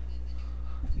 Yeah.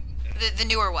 The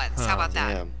newer ones. How Oh, about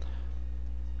that? Damn.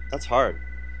 That's hard.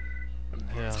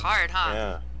 Yeah. It's hard, huh?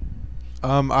 Yeah.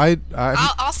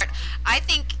 I'll start. I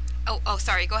think. Oh,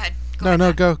 sorry. Go ahead. No, ahead,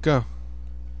 Matt. go.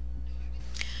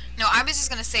 No, I was just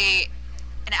gonna say,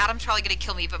 and Adam's probably gonna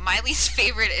kill me, but my least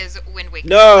favorite is Wind Waker.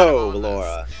 No, out of all of those.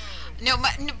 Laura. No,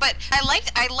 but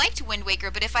I liked Wind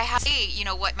Waker. But if I have to say,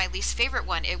 what my least favorite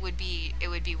one, it would be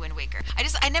Wind Waker.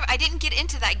 I didn't get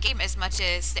into that game as much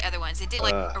as the other ones. It did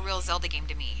like a real Zelda game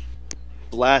to me.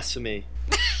 Blasphemy.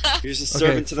 You're just a Okay.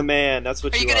 servant to the man. That's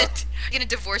what Are you you gonna are. you gonna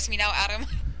divorce me now, Adam?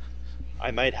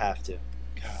 I might have to.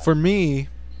 For me,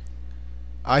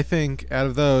 I think out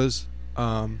of those,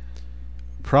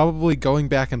 probably going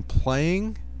back and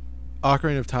playing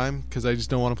Ocarina of Time because I just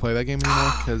don't want to play that game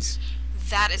anymore because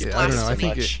That is Yeah, I don't know, I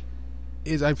blasphemy.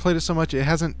 think I played it so much it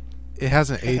hasn't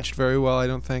aged very well. I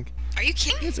don't think Are you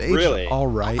kidding? it's aged Really? all Oh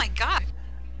right. my god.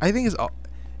 I think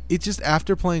it's just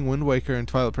after playing Wind Waker and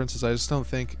Twilight Princess, I just don't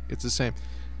think it's the same.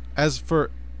 As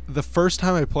for the first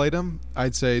time I played them,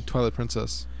 I'd say Twilight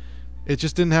Princess. It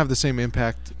just didn't have the same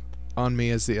impact on me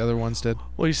as the other ones did.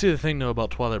 Well, you see, the thing though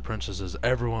about Twilight Princess is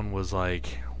everyone was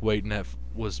like waiting that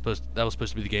was supposed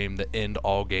to be the game that end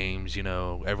all games.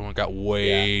 Everyone got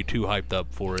way too hyped up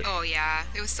for it. Oh yeah,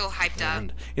 it was so hyped up.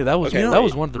 And yeah, that was Okay, that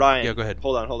was one of the. Ryan, Yeah, go ahead.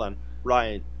 Hold on.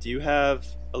 Ryan, do you have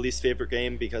a least favorite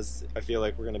game? Because I feel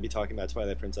like we're going to be talking about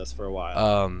Twilight Princess for a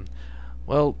while.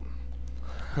 Well,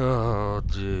 oh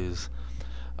jeez,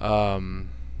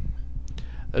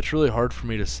 that's really hard for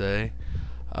me to say.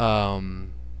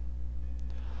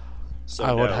 So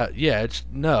I would no. have, yeah, it's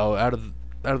no out of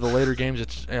the later games.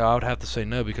 It's I would have to say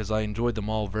no because I enjoyed them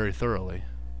all very thoroughly.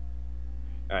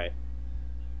 All right.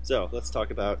 So let's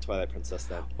talk about Twilight Princess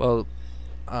then. Well,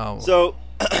 So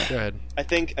go ahead. I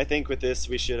think with this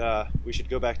we should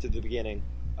go back to the beginning,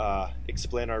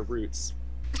 explain our roots.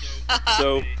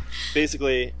 So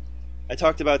basically, I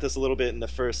talked about this a little bit in the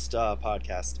first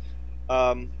podcast.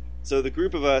 So the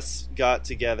group of us got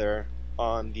together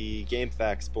on the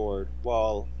GameFAQs board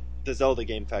the Zelda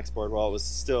GameFAQs board while it was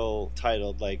still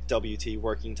titled like WT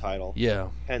working title, Yeah.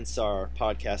 hence our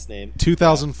podcast name.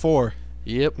 2004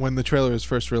 Yep. when the trailer was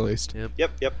first released.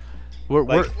 Yep. We're,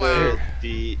 Like Wow.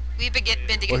 the We've been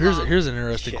together well, long. here's an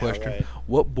interesting Yeah, question. right.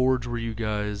 What boards were you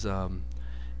guys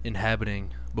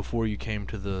inhabiting before you came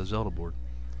to the Zelda board?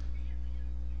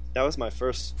 That was my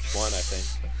first one, I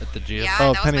think. At the gym. Yeah. Oh, that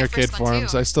was Penny my Arcade first one,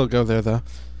 forums. too. I still go there though.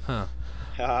 Huh.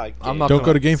 I'm not Don't gonna-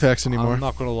 go to GameFAQs anymore. I'm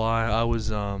not gonna lie. I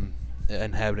was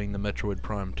inhabiting the Metroid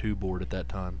Prime 2 board at that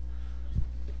time.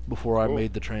 Before I Cool.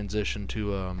 made the transition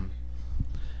to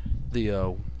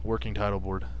the working title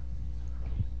board.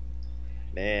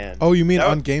 Man. Oh, you mean That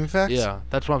on was- GameFAQs? Yeah,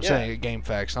 that's what I'm Yeah. saying at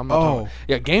GameFAQs. I'm not Oh. talking.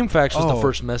 Yeah, GameFAQs was the Oh.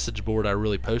 first message board I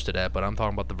really posted at, but I'm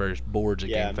talking about the various boards at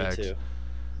Yeah, me GameFAQs. too.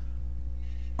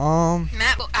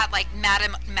 Matt at like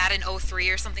Madden 03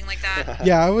 or something like that.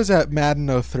 Yeah, I was at Madden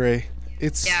 03.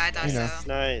 It's Yeah, I thought you know, so.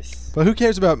 Nice. but who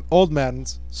cares about old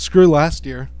Maddens? Screw last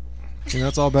year. You know,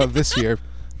 it's all about this year.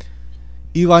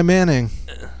 Eli Manning,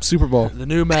 Super Bowl. The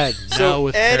new Madden So, now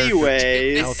with characters.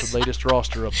 anyways- Now with the latest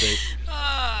roster update.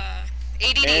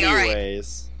 ADD, all right.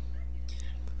 Anyways.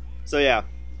 So yeah,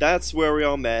 that's where we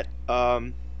all met.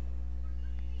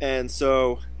 And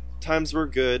so times were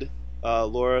good.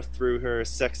 Laura threw her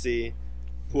sexy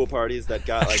pool parties that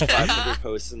got like 500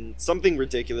 posts and something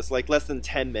ridiculous, like less than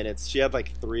 10 minutes. She had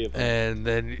like 3 of them. And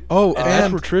then Oh, and that's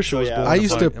and where Trisha so, was yeah. born. I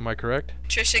used to- Am I correct?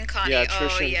 Trish and Connie. Yeah, Trish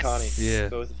oh, and yes. Connie. Yeah.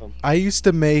 Both of them. I used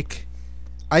to make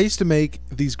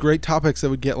these great topics that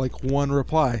would get like one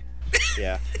reply.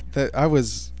 Yeah. That I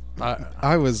was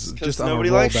It's 'cause just on a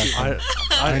nobody roll likes back you. then.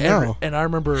 I I know. And I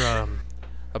remember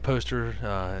a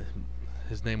poster.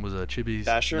 His name was Chibi's.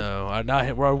 Basher? No, not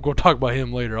him. We're going to talk about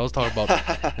him later. I was talking about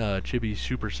Chibi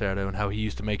Super Shadow and how he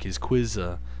used to make his quiz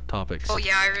topics. Oh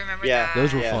yeah, I remember Yeah, that.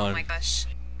 those were Yeah. fun. Oh my gosh.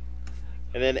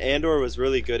 And then Andor was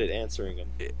really good at answering them.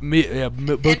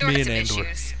 Both Andor me had and some Andor.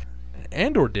 issues.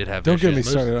 Andor did have. Don't get issues,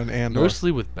 me started on Andor.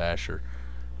 Mostly with Basher.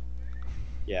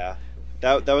 Yeah.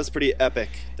 That was pretty epic,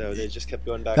 though. They just kept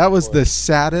going back. That and was forth. the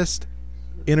saddest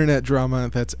internet drama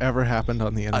that's ever happened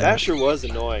on the internet. Basher was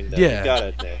annoying, though. Yeah. You gotta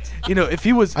admit. You know, if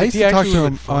he was, I if used he to talk actually to would've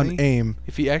him been funny, on AIM.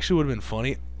 If he actually would have been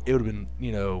funny, it would have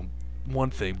been, one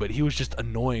thing. But he was just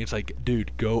annoying. It's like,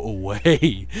 dude, go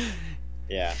away.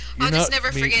 Yeah. You're I'll just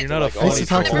never forget. You're not a Like, I used to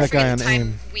funny talk to I'll never that guy forget on the time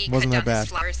AIM. we Wasn't cut that down his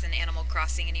bad. flowers in Animal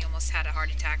Crossing, and he almost had a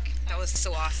heart attack. That was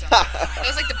so awesome. That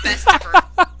was like the best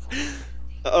ever.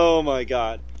 Oh my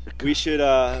god. We should,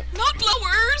 Not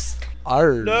flowers.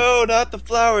 Arr. No, not the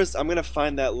flowers. I'm gonna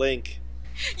find that link.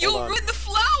 You'll on. ruin the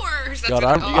flowers. That's God,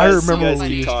 what I guys- remember you guys when we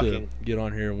keep used talking. to get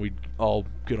on here and we'd all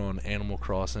get on Animal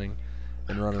Crossing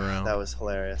and run around. That was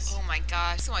hilarious. Oh my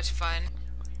gosh, so much fun.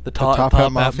 the Top Top Hat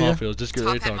Hat Mafia? Mafia. Let's just get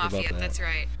ready Top to Hat talk Mafia. about that. That's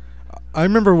right. I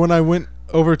remember when I went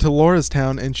over to Laura's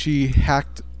town and she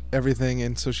hacked everything,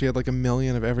 and so she had like 1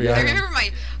 million of every Yeah. I item. remember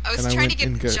I was And I trying to went get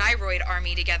in good. Gyroid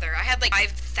Army together. I had like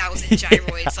 5,000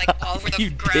 gyroids like all over the You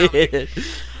ground. did.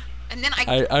 And then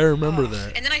I remember oh,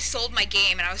 that. And then I sold my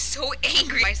game, and I was so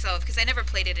angry at myself because I never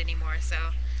played it anymore. So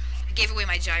I gave away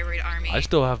my Gyroid Army. I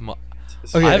still have my.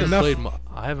 Okay, I haven't enough- played.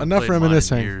 I haven't enough played mine in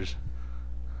reminiscing. years.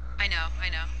 I know.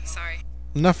 Sorry.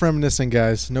 Enough reminiscing,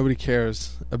 guys. Nobody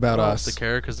cares about Well, us. They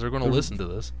care because they're going to listen to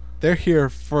this. They're here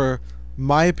for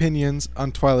my opinions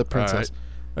on Twilight Princess.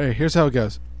 All right, here's how it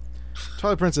goes.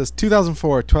 Twilight Princess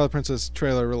 2004 Twilight Princess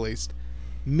trailer released.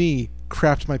 Me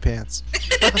crapped my pants.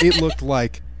 It looked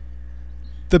like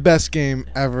the best game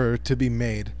ever to be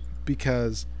made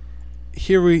because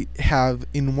here we have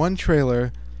in one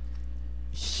trailer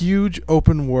huge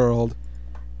open world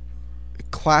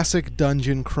classic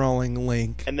dungeon crawling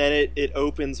Link. And then it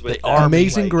opens with The that, army,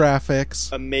 Amazing like,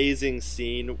 graphics. amazing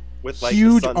scene with like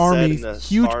Huge the sunset army, and the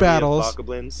huge army battles. of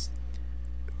bokoblins.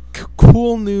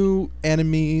 Cool new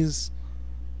enemies.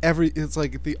 It's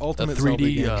like the A ultimate Zelda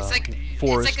 3D game. It's like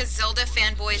forest. it's like a Zelda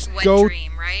fanboy's wet Go-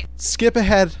 dream, right? Skip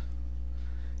ahead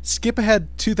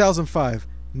 2005,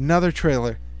 another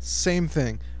trailer, same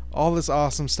thing, all this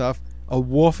awesome stuff, a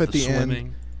wolf at the swimming.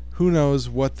 end. Who knows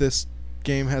what this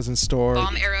game has in store?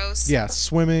 Bomb arrows. Yeah,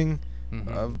 swimming,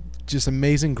 Mhm. just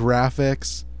amazing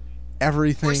graphics,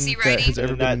 everything Horsey that riding. has ever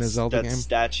And been in a that's- Zelda that game.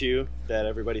 statue that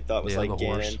everybody thought was Yeah, like the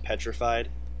horse. Ganon petrified.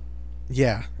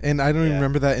 Yeah, and I don't even Yeah.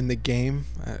 remember that in the game.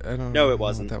 I don't No, know it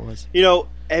wasn't. what that was. You know,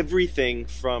 everything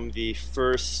from the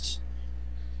first,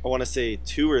 I want to say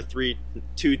two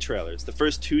trailers. The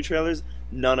first 2 trailers,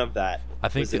 none of that. I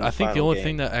think was in I think the final only game.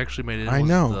 thing that actually made it in I was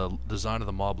know. the design of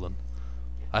the Moblin.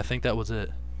 I think that was it.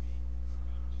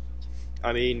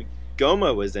 I mean,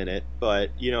 Goma was in it, but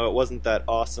you know, it wasn't that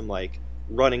awesome. Like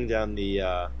running down the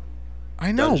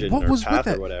I know dungeon what or was with path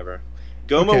or it. whatever.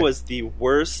 Goma Okay. was the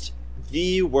worst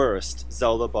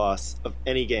Zelda boss of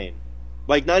any game.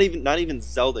 Like not even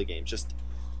Zelda game, just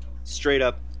straight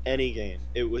up any game.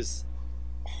 It was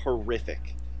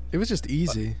horrific. It was just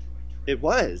easy. It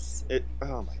was.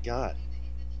 Oh my god.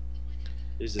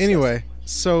 It was disgusting. Anyway,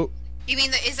 so You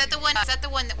mean is that the one? Is that the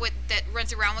one that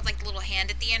runs around with like the little hand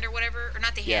at the end or whatever, or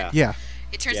not the hand? Yeah. yeah,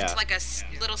 It turns Yeah. into like a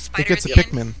little spider It gets at a the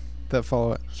end. Pikmin that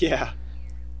follow it. Yeah.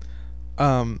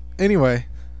 Anyway,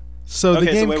 so the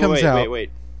Okay, game so comes out. wait.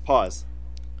 Pause.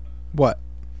 What?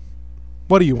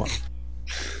 What do you want?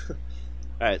 All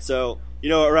right, so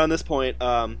around this point,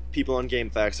 people on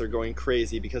GameFAQs are going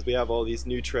crazy because we have all these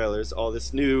new trailers, all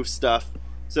this new stuff.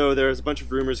 So there's a bunch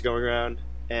of rumors going around,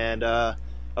 and a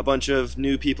bunch of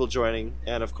new people joining,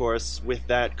 and of course, with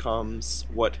that comes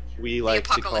what we like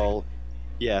to call,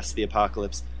 yes, the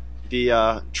apocalypse,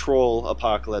 the troll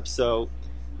apocalypse. So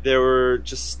there were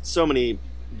just so many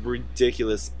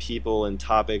ridiculous people and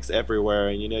topics everywhere,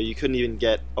 and you couldn't even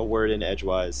get a word in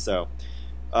edgewise. So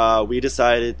we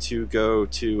decided to go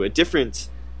to a different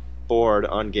board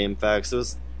on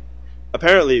GameFAQs.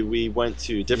 Apparently we went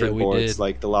to different boards,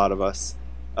 like a lot of us.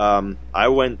 I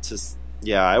went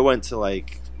to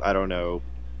like, I don't know,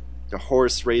 a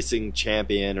horse racing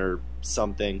champion or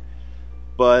something.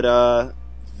 But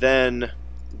then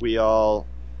we all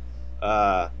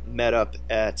met up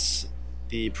at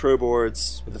the Pro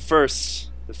Boards, the first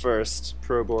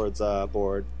Pro Boards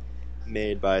board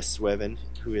made by Sweven,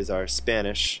 who is our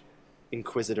Spanish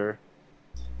inquisitor.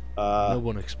 No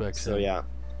one expects So him. yeah,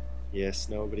 yes,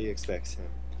 nobody expects him,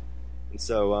 and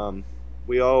so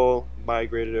we all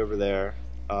migrated over there.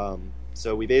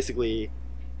 So we basically,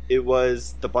 it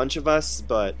was the bunch of us,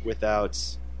 but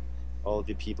without all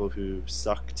the people who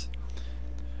sucked.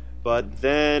 But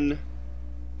then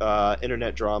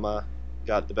internet drama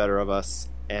got the better of us,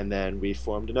 and then we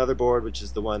formed another board, which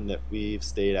is the one that we've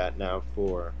stayed at now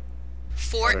for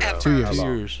Forever. 2 years. 2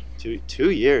 long? years. 2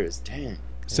 years. Dang.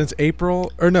 Since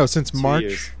April, or no, since 2 March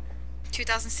years.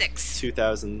 2006.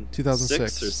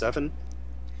 2006 or 7?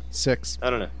 6. I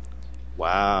don't know.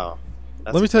 Wow.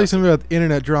 That's Let me tell you impressive. something about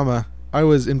internet drama. I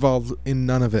was involved in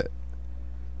none of it.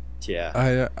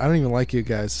 Yeah. I don't even like you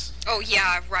guys. Oh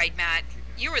yeah, right, Matt.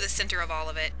 You were the center of all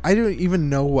of it. I don't even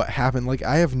know what happened. Like,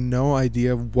 I have no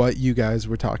idea what you guys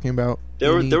were talking about.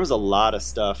 There was a lot of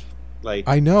stuff, like,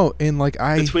 I know, and like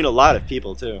between a lot of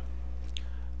people too.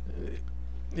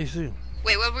 You see,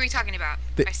 Wait, what were we talking about?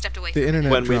 The- I stepped away the from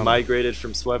internet When drama. we migrated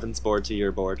from Sweven's board to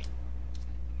your board. it.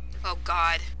 Oh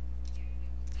God.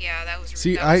 Yeah, that was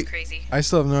See, that was crazy. I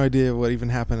still have no idea what even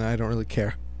happened. And I don't really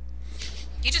care.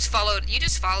 You just followed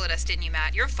us, didn't you,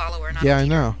 Matt? You're a follower, not a Yeah, I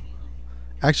leader. know.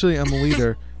 Actually, I'm a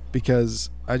leader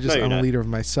because No, you're I'm a not. leader of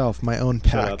myself, my own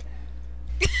Shut pack. up.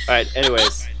 Alright,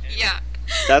 anyways. Yeah.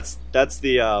 That's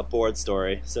the board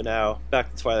story. So now,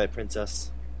 back to Twilight Princess.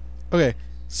 Okay,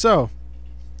 so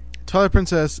Twilight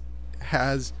Princess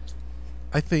has,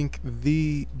 I think,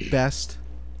 the best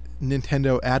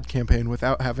Nintendo ad campaign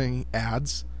without having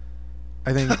ads.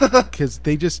 I think because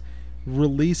they just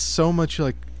release so much,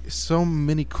 like so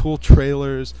many cool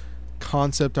trailers,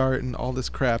 concept art, and all this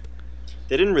crap.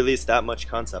 They didn't release that much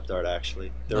concept art,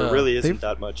 actually. There No. really isn't They've-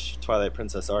 that much Twilight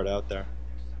Princess art out there.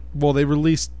 Well, they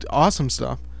released awesome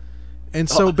stuff, and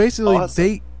so Oh, basically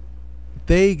awesome.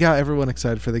 they got everyone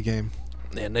excited for the game.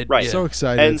 and they, Right. yeah. So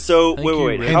excited. And so, Thank wait, you,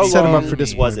 wait, Rick. wait. How And set 'em up long for was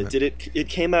disappointment. it? It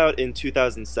came out in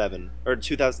 2007 or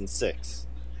 2006.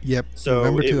 Yep. So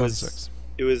November it 2006.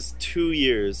 It was 2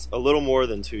 years, a little more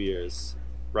than 2 years,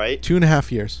 right? 2.5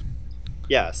 years.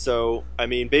 Yeah. So I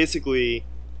mean, basically,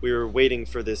 we were waiting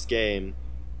for this game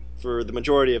for the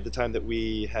majority of the time that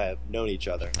we have known each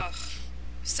other. Ugh.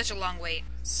 Such a long wait.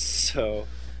 So,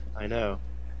 I know.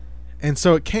 And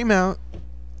so it came out,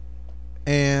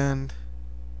 and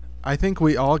I think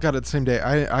we all got it the same day.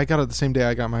 I got it the same day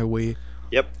I got my Wii.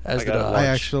 Yep. As I got did it I.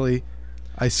 launched.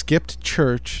 I skipped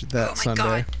church that Oh my Sunday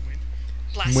God.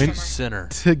 Blasphemer. Sinner.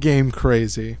 to Game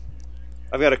Crazy.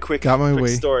 I've got a quick Got my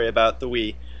Wii. story about the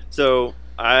Wii. So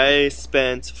I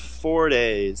spent 4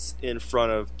 days in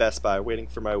front of Best Buy waiting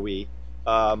for my Wii.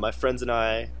 My friends and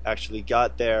I actually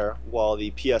got there while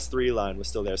the PS3 line was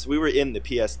still there. So we were in the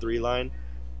PS3 line,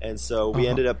 and so we Uh-huh.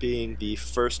 ended up being the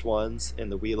first ones in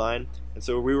the Wii line. And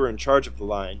so we were in charge of the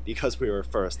line because we were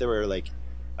first. There were like,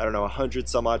 I don't know, 100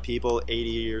 some odd people,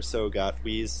 80 or so got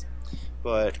Wiis.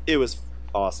 But it was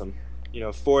awesome.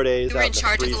 4 days You were out in the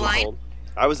charge of the freezing line? cold.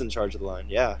 I was in charge of the line,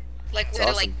 yeah. Like, It's were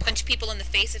to awesome. like punch people in the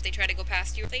face if they try to go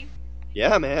past you? Thing?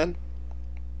 Yeah, man.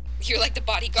 You're like the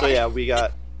bodyguard. So yeah, we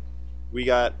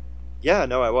got, yeah,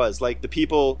 no, I was. Like, the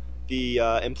people, the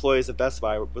employees of Best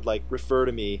Buy would, like, refer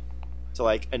to me to,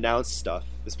 like, announce stuff.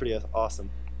 It was pretty awesome.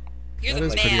 You're That the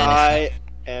is Like, pretty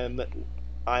man.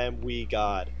 I am Wii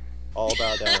God. All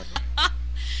about that.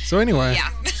 So anyway, Yeah.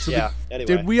 so Yeah, anyway.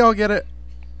 did we all get it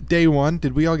day one?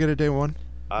 Did we all get it day one?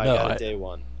 I No, got I- it day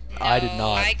one. I did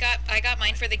No, not. I got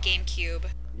mine for the GameCube.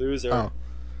 Loser. Oh.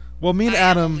 Well, me and I am a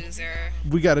Adam, loser.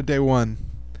 we got it day one,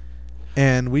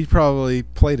 and we probably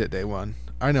played it day one.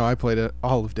 I know I played it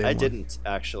all of day I one. didn't,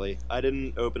 actually. I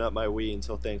didn't open up my Wii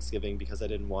until Thanksgiving because I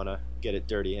didn't want to get it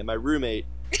dirty. And my roommate,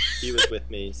 he was with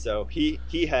me, so he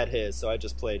had his, so I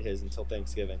just played his until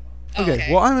Thanksgiving. Okay,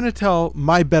 well, I'm going to tell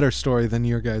my better story than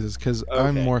your guys's because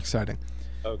I'm Okay. more exciting.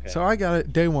 Okay. So I got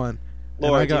it day one.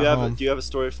 Laura, and I got home. do you have a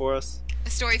story for us? A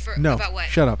story for No, about what?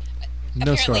 shut up.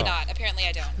 No Apparently story. not. Apparently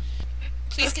I don't.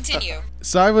 Please continue.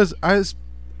 So I was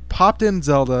popped in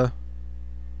Zelda,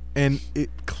 and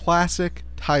classic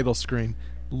title screen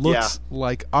looks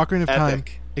like Ocarina of Time,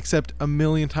 Epic. except a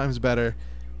million times better.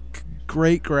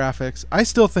 Great graphics. I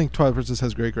still think Twilight Princess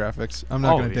has great graphics. I'm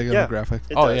not Oh, going to dig yeah. on the graphics.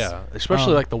 It Oh does. yeah,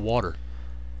 especially Um, like the water.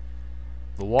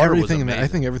 The water Everything was in that, amazing. I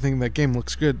think everything in that game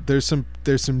looks good. There's some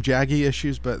jaggy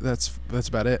issues, but that's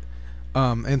about it.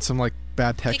 And some like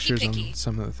bad textures picky. on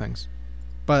some of the things,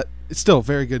 but it's still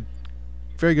very good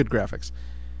graphics.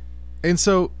 And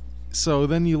so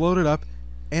then you load it up,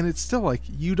 and it's still like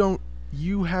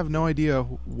you have no idea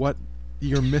what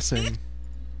you're missing.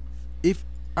 If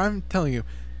I'm telling you,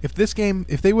 if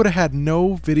they would have had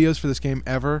no videos for this game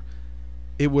ever,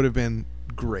 it would have been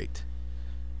great.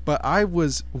 But I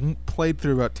played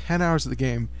through about 10 hours of the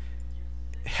game,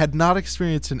 had not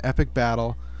experienced an epic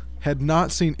battle, had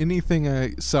not seen anything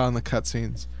I saw in the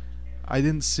cutscenes. I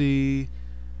didn't see,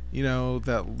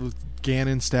 that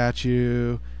Ganon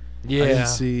statue. Yeah. I didn't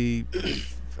see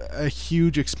a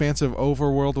huge, expansive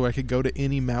overworld where I could go to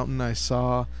any mountain I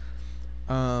saw.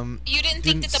 You didn't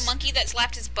think that the s- monkey that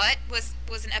slapped his butt was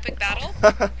an epic battle?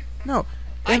 No,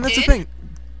 I and that's did? the thing.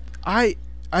 I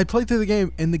played through the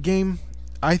game, and the game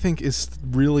I think is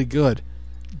really good.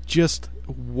 Just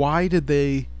why did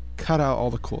they cut out all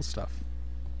the cool stuff?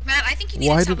 Matt, I think you need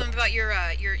Why to tell did- them about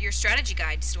your strategy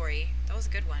guide story. That was a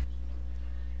good one.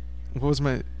 What was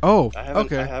my? Oh, I haven't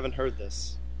okay. I haven't heard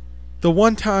this. The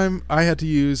one time I had to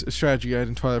use a strategy guide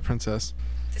in Twilight Princess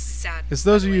This is sad. is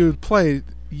those by of the you way. who played,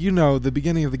 the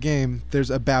beginning of the game. There's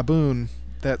a baboon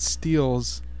that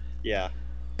steals Yeah.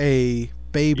 a You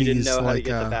baby's didn't know how to like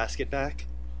get the basket back?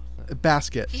 a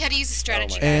basket. He had to use a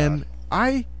strategy my guide.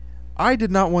 And I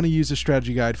did not want to use a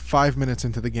strategy guide 5 minutes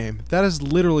into the game. That is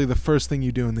literally the first thing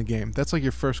you do in the game. That's like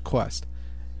your first quest.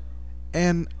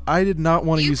 And I did not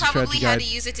want to You use a probably strategy had guide.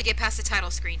 to use it to get past the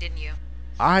title screen, didn't you?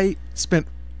 I spent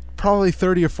probably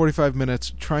 30 or 45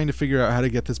 minutes trying to figure out how to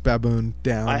get this baboon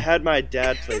down. I had my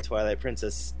dad play Twilight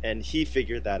Princess, and he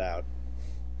figured that out.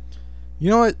 You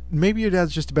know what? Maybe your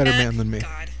dad's just a better Matt, man than me.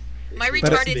 God. My But it's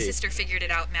retarded me. sister figured it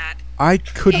out, Matt. I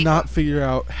could Hey. not figure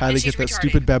out how And to she's get that retarded.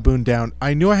 stupid baboon down.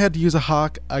 I knew I had to use a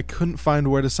hawk. I couldn't find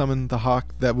where to summon the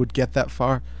hawk that would get that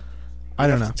far. I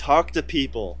don't You know. have to talk to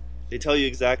people. They tell you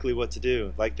exactly what to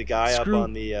do. Like the guy Screw- up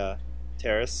on the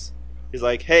terrace. He's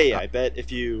like, hey, I bet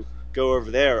if you go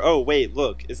over there... Oh, wait,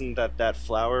 look. Isn't that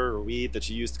flower or weed that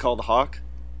you used to call the hawk?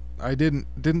 I didn't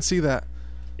see that.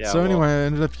 Yeah, So well, anyway, I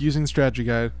ended up using the strategy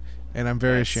guide, and I'm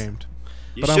very Nice. ashamed.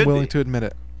 you But I'm should willing be. to admit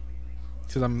it.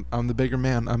 Because I'm the bigger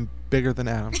man. I'm bigger than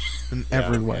Adam in Yeah,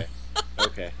 every okay. way.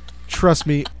 Okay. Trust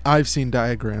me, I've seen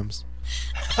diagrams.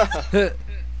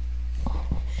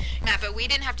 Matt, but we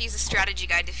didn't have to use a strategy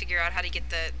guide to figure out how to get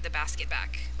the basket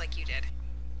back like you did.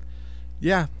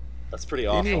 Yeah. That's pretty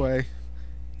awful. Anyway,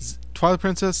 Twilight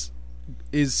Princess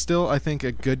is still, I think,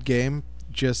 a good game.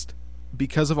 Just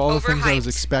because of all the things I was Overhyped.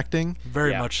 expecting.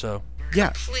 Very Yeah. much so.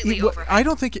 Yeah, Completely overhyped. I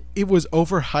don't think it was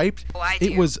overhyped. Oh, I It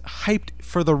do. was hyped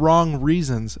for the wrong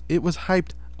reasons. It was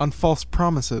hyped on false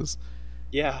promises.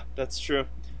 Yeah, that's true.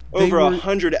 They Over were-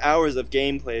 100 hours of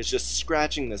gameplay is just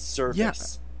scratching the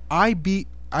surface. I beat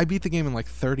the game in like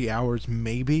 30 hours,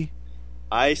 maybe.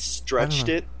 I stretched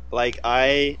know. it. Like,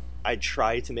 I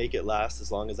tried to make it last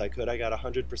as long as I could. I got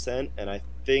 100%, and I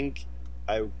think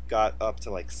I got up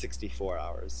to like 64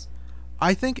 hours.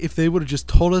 I think if they would have just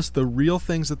told us the real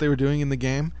things that they were doing in the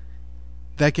game,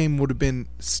 that game would have been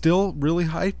still really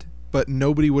hyped, but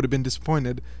nobody would have been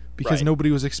disappointed because Right.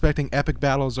 nobody was expecting epic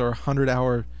battles or a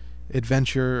 100-hour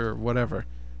adventure or whatever.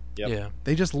 Yep. Yeah.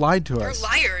 They just lied to You're us.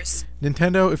 liars.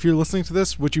 Nintendo, if you're listening to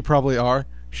this, which you probably are,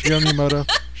 Shigeru Miyamoto,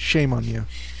 shame on you.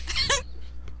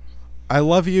 I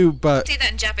love you, but Say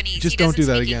that in Japanese. Just he don't doesn't do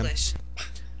that speak again. English.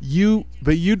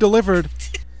 you delivered.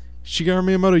 Shigeru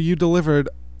Miyamoto, you delivered.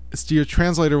 Your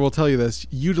translator will tell you this.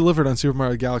 You delivered on Super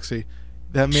Mario Galaxy.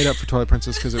 That made up for Twilight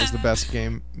Princess because it was the best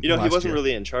game. You know, he last wasn't year.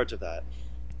 really in charge of that.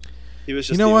 He was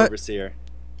just know the what? overseer.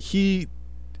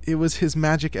 It was his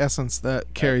magic essence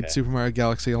that carried Okay. Super Mario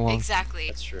Galaxy along. Exactly.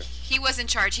 That's true. He was in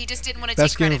charge. He just didn't want to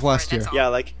Best take game credit of for last it. That's year. all.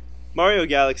 Yeah, like, Mario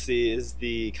Galaxy is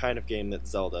the kind of game that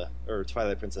Zelda or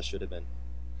Twilight Princess should have been.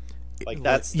 Like,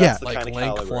 that's Yeah. the Like kind of Link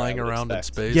caliber flying I would around in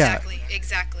expect. space. Yeah. Exactly.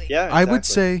 Exactly. Yeah, I would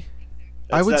exactly. say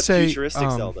That's would that say futuristic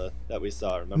Zelda that we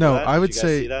saw. Remember no, that? I would Did you guys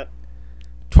say see that?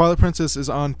 Twilight Princess is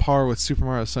on par with Super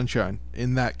Mario Sunshine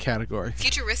in that category.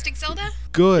 Futuristic Zelda?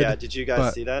 Good. Yeah, did you guys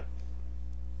but- see that?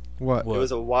 What? It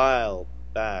was a while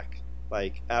back,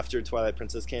 like after Twilight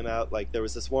Princess came out. Like there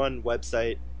was this one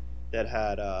website that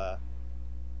had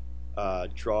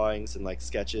drawings and like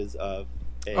sketches of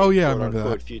a Oh, yeah, I quote remember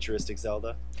unquote that. futuristic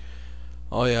Zelda.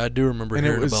 Oh yeah, I do remember And it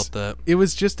hearing was- about that. It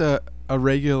was just a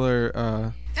regular.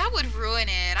 That would ruin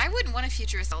it. I wouldn't want a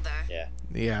futurist Zelda.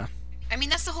 Yeah. I mean,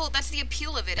 that's the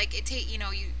appeal of it. Like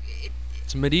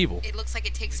It's medieval. it looks like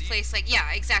it takes place like,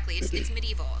 yeah, exactly. It's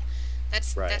medieval.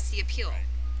 That's Right. that's the appeal.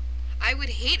 I would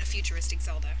hate a futuristic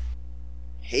Zelda.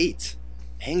 Hate,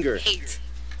 anger, Hate.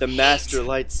 the master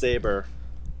lightsaber.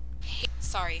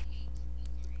 Sorry.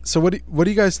 So what do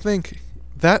you guys think?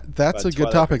 That's About a good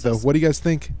Twilight topic Princess. though. What do you guys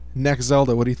think next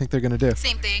Zelda? What do you think they're gonna do?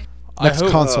 Same thing. Next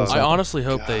console I I Zelda. honestly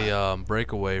hope they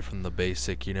break away from the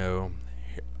basic,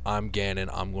 I'm Ganon,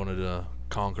 I'm going to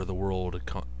conquer the world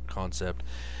concept.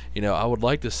 I would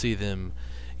like to see them,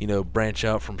 branch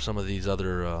out from some of these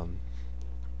other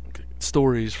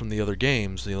stories from the other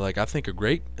games. I think a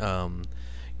great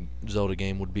Zelda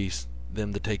game would be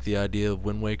them to take the idea of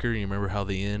Wind Waker. You remember how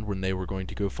the end when they were going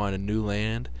to go find a new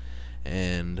land,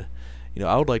 and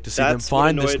I would like to see them That's what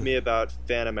find annoyed this. me about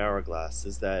Phantom Hourglass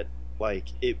is that like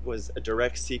it was a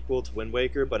direct sequel to Wind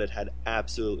Waker, but it had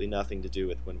absolutely nothing to do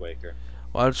with Wind Waker.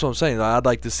 Well, that's what I'm saying. I'd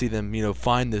like to see them,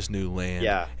 find this new land,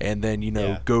 Yeah. and then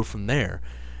Yeah. go from there.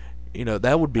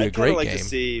 That would be a I'd kind great of like game. to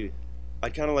see.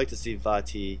 I'd kind of like to see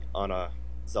Vati on a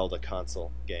Zelda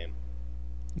console game.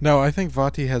 No, I think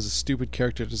Vati has a stupid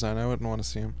character design. I wouldn't want to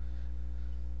see him.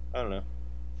 I don't know,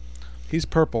 He's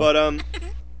purple. but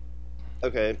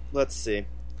okay, let's see.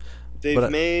 They've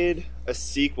But, made a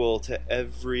sequel to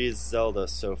every Zelda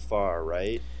so far,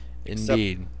 right?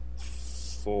 Indeed.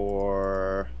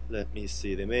 For let me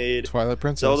see, they made Twilight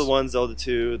Princess. Zelda 1, Zelda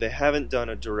 2. They haven't done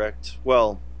a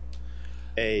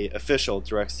official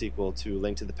direct sequel to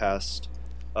Link to the Past.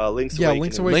 Link's Yeah, Awakening.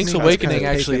 Link's Awakening Link's has Awakening kind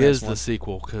of actually taken is this the one.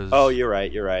 sequel. Cause Oh, you're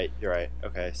right.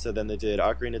 Okay, so then they did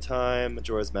Ocarina of Time,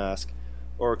 Majora's Mask,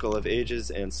 Oracle of Ages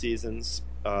and Seasons.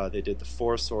 They did the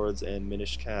Four Swords and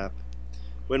Minish Cap,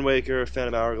 Wind Waker,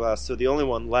 Phantom Hourglass. So the only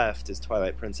one left is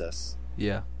Twilight Princess.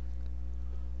 yeah.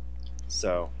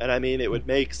 So, and I mean, it would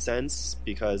make sense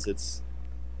because it's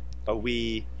a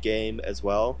Wii game as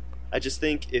well. I just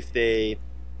think if they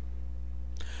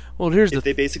Well, here's the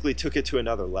they basically took it to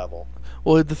another level.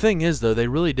 well. The thing is, though, they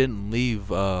really didn't leave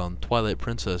Twilight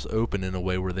Princess open in a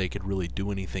way where they could really do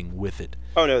anything with it.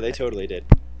 Oh no, they totally did.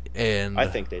 And I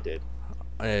think they did.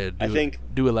 I think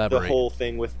do elaborate. The whole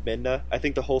thing with Midna,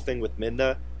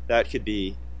 that could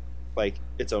be like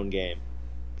its own game.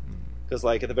 Because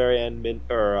like at the very end,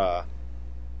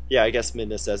 I guess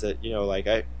Midna says it.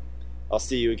 I'll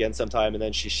see you again sometime, and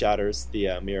then she shatters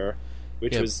the mirror,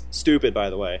 which Yeah. was stupid, by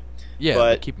the way, Yeah,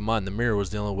 but- but keep in mind the mirror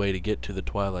was the only way to get to the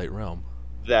Twilight Realm.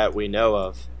 that we know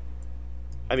of.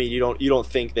 I mean, you don't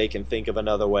think they can think of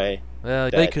another way? Well,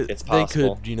 That it's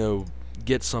possible. they could,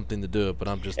 get something to do it, but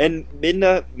I'm just And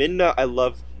Midna, I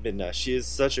love Midna. She is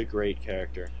such a great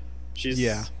character.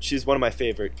 She's one of my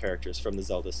favorite characters from the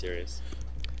Zelda series.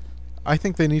 I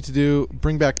think they need to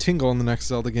bring back Tingle in the next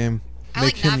Zelda game. I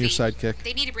Make like him Navi. your sidekick.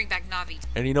 They need to bring back Navi.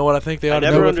 And you know what I think they ought I to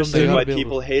do never with them? They understood ought why to be able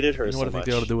people to, hated her You know what so I think much.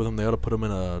 they ought to do with them? They ought to put them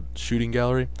in a shooting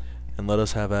gallery and let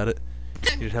us have at it.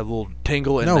 You'd have a little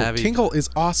Tingle and No, Navi. Tingle is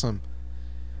awesome.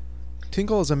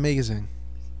 Tingle is amazing.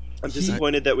 I'm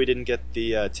disappointed that we didn't get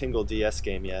the Tingle DS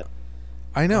game yet.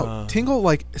 I know.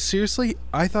 Tingle, seriously,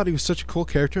 I thought he was such a cool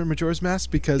character in Majora's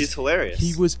Mask because He's hilarious.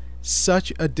 he was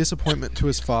such a disappointment to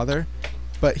his father,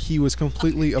 but he was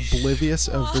completely oblivious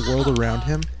of the world around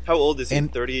him. How old is he?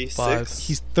 And 36?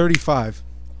 He's 35.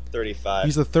 35.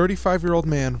 He's a 35-year-old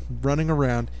man running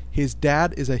around. His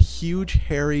dad is a huge,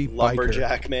 hairy biker.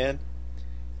 lumberjack man.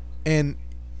 And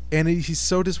he's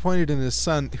so disappointed in his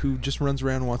son who just runs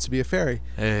around and wants to be a fairy.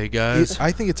 Hey guys,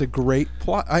 I think it's a great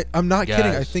plot. I'm not kidding.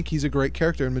 I Guys. think he's a great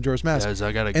character in Majora's Mask. guys,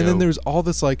 I gotta go. And then there's all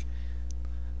this yeah,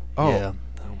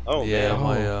 Oh, yeah,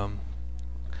 man.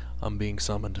 I'm being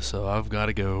summoned, so I've got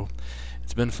to go.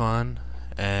 It's been fun,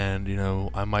 and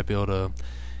I might be able to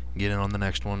get in on the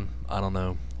next one. I don't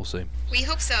know. We'll see. We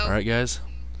hope so. All right, guys.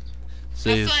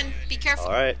 See Have you. fun. Be careful.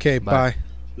 All right. Okay, Bye. bye.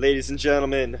 Ladies and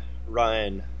gentlemen,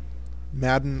 Ryan.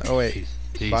 Madden 08.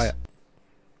 Peace. Bye.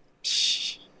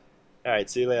 All right,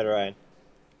 see you later, Ryan.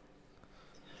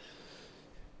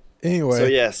 Anyway, So,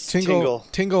 yes,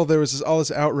 Tingle. There was all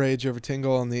this outrage over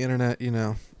Tingle on the internet.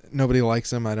 Nobody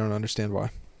likes him. I don't understand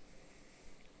why.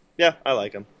 Yeah, I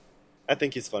like him. I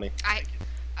think he's funny.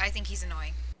 I think he's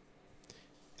annoying.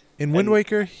 In Wind And-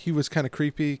 Waker, he was kind of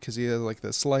creepy because he had like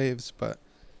the slaves, but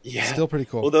Yeah. still pretty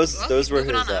cool. Well, those Well, he's were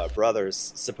moving his on up.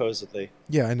 brothers, supposedly.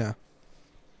 Yeah, I know.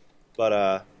 But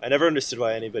I never understood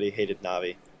why anybody hated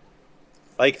Navi.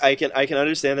 Like, I can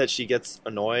understand that she gets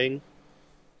annoying,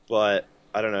 but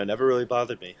I don't know. It never really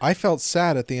bothered me. I felt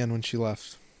sad at the end when she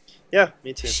left. Yeah,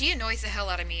 me too. She annoys the hell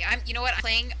out of me. You know what? I'm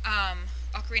playing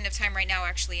Ocarina of Time right now,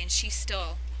 actually, and she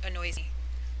still annoys me.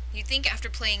 You'd think after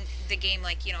playing the game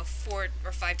like 4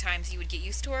 or 5 times you would get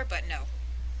used to her, but no.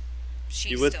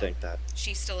 You would think that.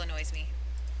 She still annoys me.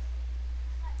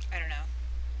 I don't know.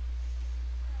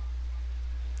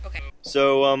 Okay.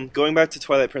 So, going back to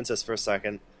Twilight Princess for a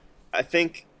second, I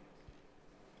think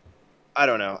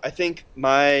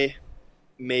my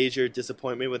major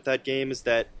disappointment with that game is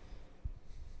that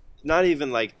not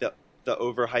even like the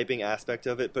overhyping aspect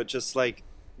of it, but just like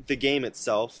the game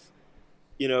itself.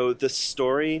 The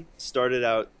story started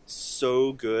out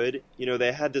so good.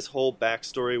 They had this whole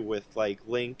backstory with like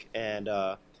Link and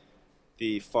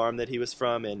the farm that he was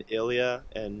from, and Ilya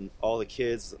and all the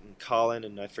kids, and Colin,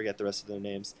 and I forget the rest of their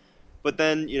names. But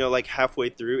then, like halfway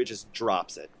through, it just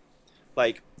drops it.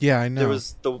 Like, Yeah, I know. there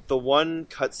was the one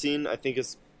cutscene, I think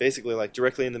is basically like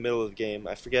directly in the middle of the game.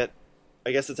 I forget.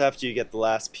 I guess it's after you get the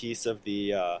last piece of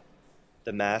the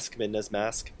mask, Midna's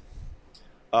mask.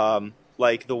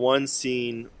 Like the one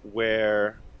scene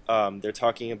where they're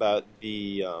talking about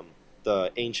the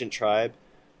ancient tribe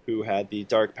who had the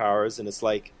dark powers, and it's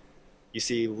like you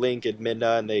see Link and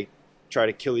Midna, and they try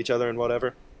to kill each other and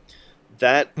whatever.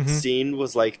 That Mhm. scene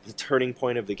was like the turning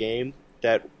point of the game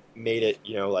that made it,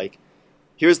 like,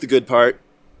 here's the good part,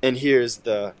 and here's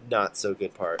the not so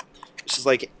good part. It's just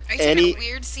like Are you talking about a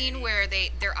weird scene where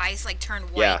their eyes like turn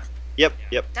white? Yeah.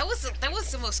 Yep. That was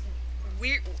the most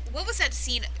weird. What was that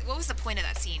scene? What was the point of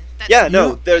that scene? Yeah,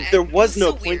 no, know, there it was was no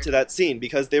so point weird. to that scene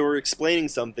because they were explaining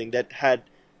something that had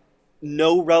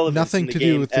no relevance Nothing in the to do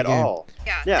game with the at game. all.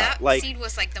 Yeah, Yeah, that like, scene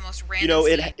was like the most random.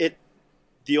 It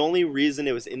the only reason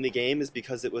it was in the game is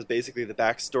because it was basically the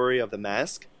backstory of the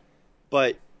mask,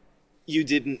 but you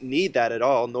didn't need that at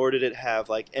all, nor did it have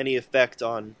like any effect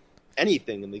on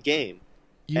anything in the game.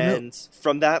 And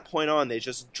from that point on, they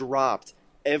just dropped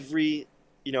every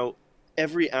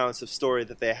ounce of story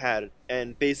that they had,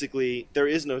 and basically there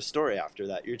is no story after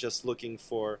that. You're just looking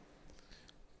for,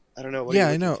 I don't know, what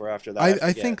are you looking for after that? I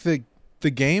forget. think the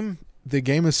game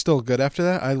is still good after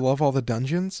that. I love all the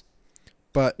dungeons,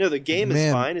 but No, the game is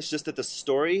man, fine. It's just that the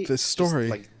story just,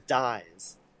 like,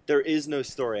 dies. There is no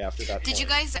story after that. Did you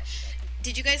guys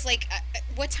like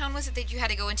what town was it that you had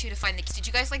to go into to find the? Did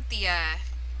you guys like the?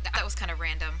 That was kind of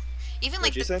random. Even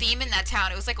like What'd you the say? theme in that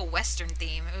town, it was like a Western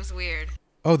theme. It was weird.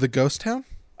 Oh, the ghost town?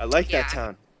 I like that Yeah.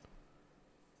 town.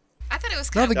 I thought it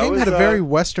was No, kind the of. game was, had a very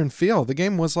Western feel. The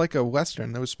game was like a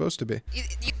Western. It was supposed to be.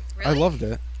 Really? I loved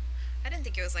it. I didn't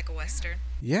think it was like a Western.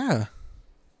 Yeah.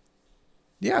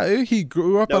 Yeah, he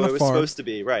grew up No, on it a was farm. supposed to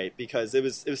be, right, because it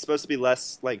was supposed to be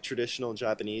less like traditional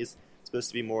Japanese. It's supposed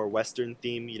to be more Western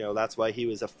theme. That's why he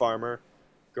was a farmer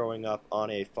growing up on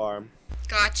a farm.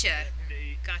 Gotcha.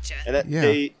 And that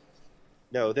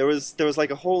Yeah. there was like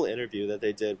a whole interview that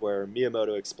they did where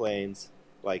Miyamoto explains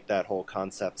like that whole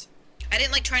concept. I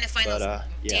didn't like trying to find But, those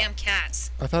yeah. damn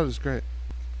cats I thought it was great.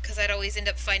 because I'd always end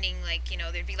up finding like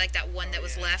there'd be like that one that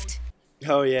was left.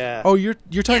 Oh yeah. Oh, you're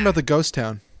talking Yeah. about the ghost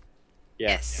town.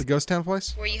 Yes. The ghost town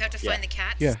place? Where you have to Yeah. find the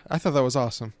cats. Yeah, I thought that was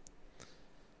awesome.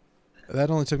 That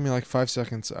only took me like 5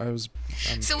 seconds. I'm So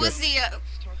good. was the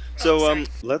So sorry.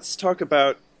 let's talk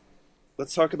about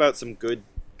some good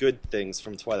things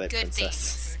from Twilight good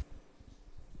Princess. things.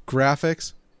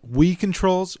 Graphics, Wii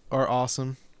controls are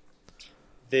awesome.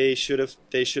 They should have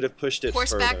pushed it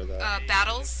Horseback further though.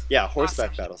 battles. Yeah,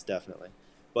 horseback Awesome. battles definitely,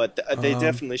 but they Um,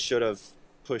 definitely should have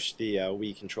pushed the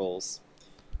Wii controls.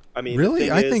 I mean, the Really?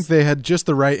 thing I is- think they had just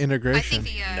the right I integration.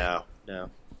 think the no.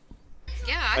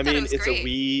 yeah. I I thought mean, it was it's great. a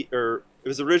Wii, or it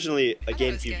was originally a thought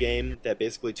it was GameCube good. game that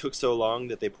basically took so long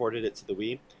that they ported it to the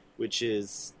Wii, which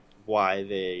is why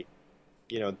they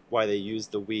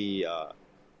used the Wii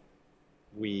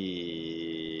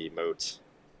Mote,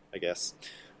 I guess.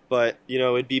 But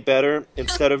it'd be better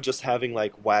instead of just having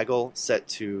like waggle set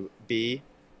to B,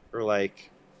 or like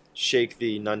shake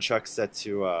the nunchuck set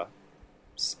to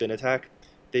spin attack.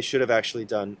 They should have actually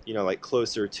done like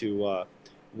closer to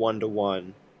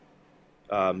 1-to-1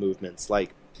 movements.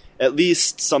 Like at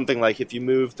least something like if you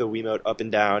move the Wiimote up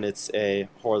and down, it's a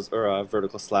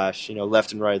vertical slash.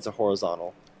 Left and right, it's a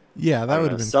horizontal. Yeah, I that don't would know,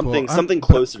 have been something cool. something But,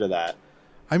 closer to that.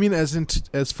 I mean,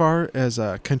 as far as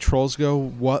controls go,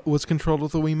 what was controlled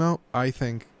with the Wiimote, I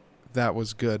think that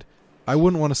was good. I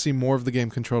wouldn't want to see more of the game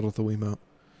controlled with the Wiimote.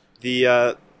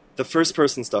 the first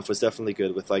person stuff was definitely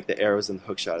good with like the arrows and the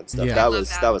hook shot and stuff. Yeah. I That love was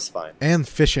that. that was fine. And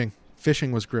fishing.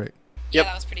 Fishing was great. Yeah, Yep.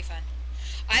 that was pretty fun.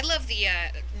 I love the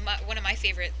one of my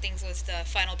favorite things was the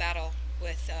final battle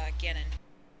with Ganon.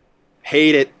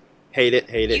 Hate it. Hate it.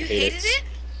 Hate it. You hate hated it?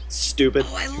 Stupid.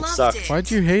 Oh, I loved sucked. it.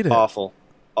 Why'd you hate it? Awful.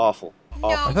 Awful. No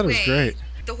Awful. I thought it was way. great.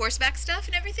 The horseback stuff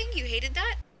and everything? You hated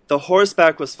that? The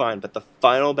horseback was fine, but the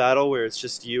final battle where it's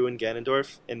just you and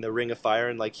Ganondorf in the Ring of Fire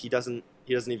and like he doesn't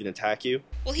even attack you.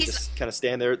 Well, You he's just kind of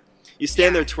stand there. You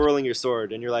stand Yeah. there twirling your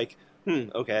sword and you're like,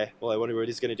 okay. Well, I wonder what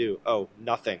he's gonna do. Oh,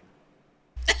 nothing.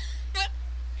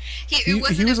 He it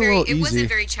wasn't was a very little it easy. wasn't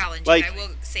very challenging. Like- I will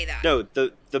say that. No,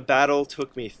 the battle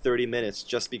took me 30 minutes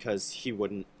just because he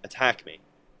wouldn't attack me.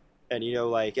 And you know,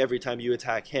 like every time you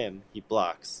attack him, he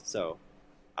blocks. So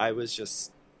I was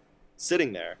just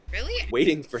sitting there Really?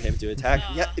 waiting for him to attack.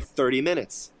 Aw. Yeah, 30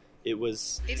 minutes. It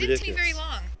was It didn't ridiculous. take very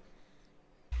long.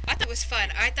 I thought it was fun.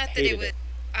 I thought that it Hated was. it.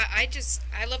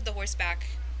 I love the horseback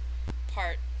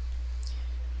part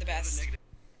the best.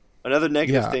 Another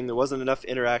negative Yeah. thing, there wasn't enough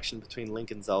interaction between Link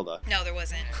and Zelda. No, there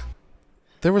wasn't.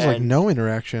 There was like And- no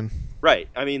interaction. Right.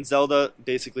 I mean, Zelda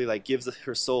basically like gives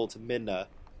her soul to Midna,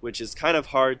 which is kind of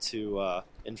hard to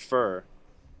infer,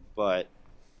 but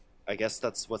I guess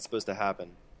that's what's supposed to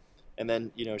happen. And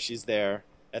then, you know, she's there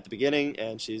at the beginning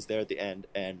and she's there at the end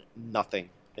and nothing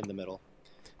in the middle.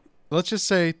 Let's just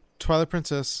say Twilight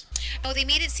Princess. Oh, they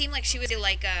made it seem like she was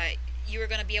like you were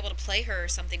gonna be able to play her or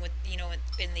something with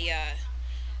in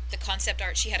the concept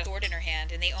art. She had a sword in her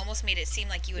hand, and they almost made it seem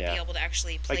like you would Yeah. be able to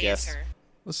actually play as guess. her.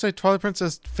 Let's say Twilight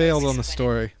Princess failed on the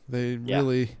story. They Yeah.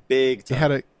 really Big they time.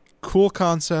 had a cool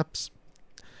concepts.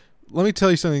 Let me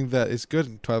tell you something that is good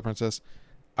in Twilight Princess.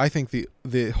 I think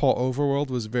the whole overworld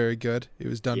was very good. It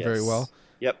was done very Yes. well.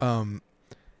 Yep.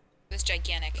 It was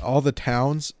gigantic. All the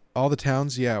towns,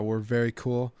 yeah, were very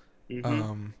cool.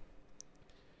 Mhm.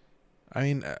 I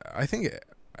mean, I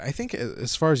think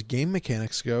as far as game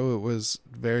mechanics go, it was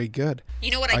very good.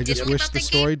 You know what I, I did just like wish about the that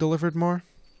story game? delivered more.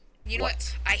 You know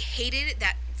what? I hated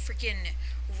that freaking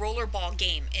rollerball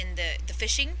game in the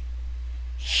fishing.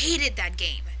 Hated that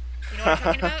game. You know what I'm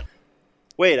talking about?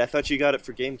 Wait, I thought you got it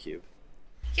for GameCube.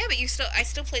 Yeah, but I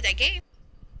still played that game.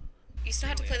 You still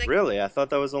have to play that. Really? I thought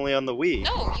that was only on the Wii.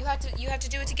 No, you have to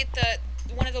do it to get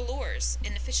one of the lures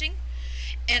in the fishing.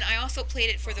 And I also played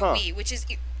it for the Huh. Wii, which is,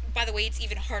 by the way, it's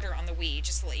even harder on the Wii.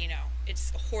 Just to let you know,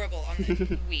 it's horrible on the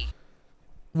Wii.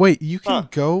 Wait, you can Huh.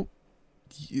 go.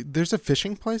 There's a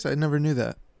fishing place. I never knew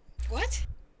that. What?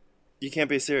 You can't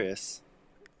be serious.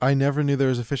 I never knew there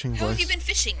was a fishing How have you place. been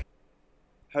fishing?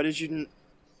 How did you...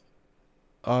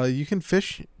 You can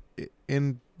fish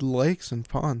in lakes and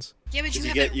ponds. Yeah, but you You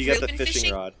haven't get really the been fishing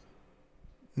fishing. rod.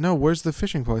 No, where's the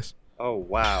fishing place? Oh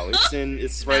wow,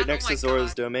 it's right Oh next my to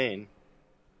Zora's God. domain.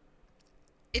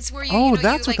 It's where you. Oh, you know,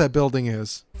 that's you, what like, that building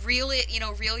is. reel it.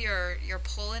 Reel your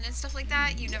pull in and stuff like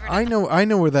that. You never. I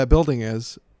know where that building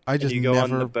is. I And just you go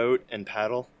never. on the boat and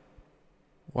paddle.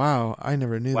 Wow, I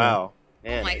never knew Wow,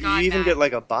 man, my God, you even Matt. get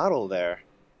like a bottle there.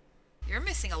 You're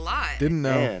missing a lot. that. Didn't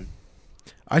know. Man,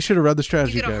 I should have read the You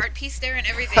strategy get a guide. heart piece there and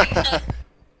everything.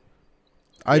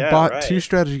 I Yeah, bought right. 2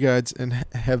 strategy guides and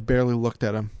have barely looked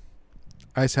at them.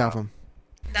 I just have them.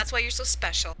 That's why you're so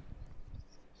special.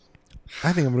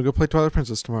 I think I'm gonna go play Twilight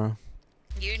Princess tomorrow.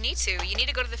 You need to. You need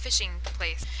to go to the fishing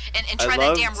place and I try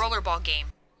that damn loved- rollerball game.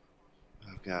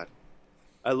 oh god,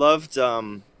 I loved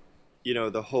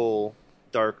the whole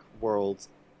dark world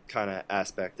kind of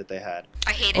aspect that they had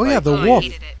I hated Oh it. yeah, the I wolf.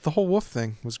 hated it. The whole wolf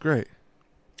thing was great.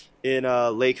 in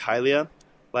Lake Hylia.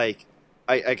 Like,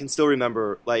 I can still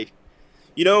remember, like,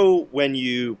 you know when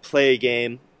you play a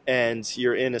game and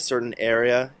you're in a certain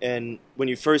area, and when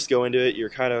you first go into it,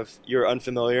 you're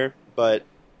unfamiliar, but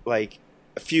like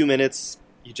a few minutes,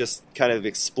 you just kind of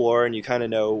explore and you kind of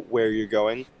know where you're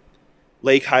going.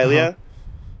 Lake Hylia,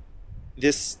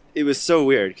 it was so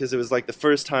weird because it was like the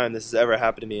first time this has ever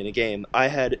happened to me in a game. I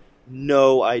had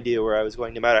no idea where I was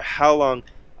going, no matter how long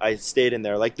I stayed in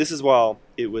there. Like, this is while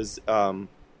it was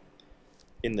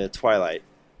in the twilight.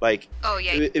 Like, Oh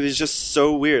yeah. it was just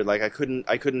so weird. Like, I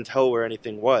couldn't tell where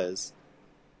anything was,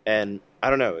 and I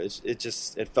don't know.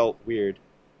 It felt weird.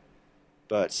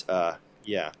 But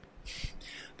yeah.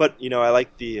 But I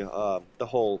like the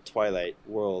whole Twilight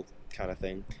world kind of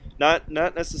thing. Not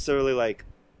necessarily like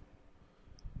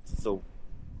the.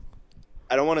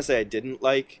 I don't want to say I didn't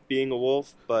like being a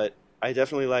wolf, but I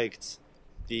definitely liked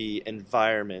the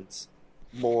environment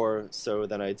more so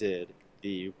than I did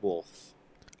the wolf.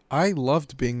 I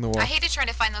loved being the wolf. I hated trying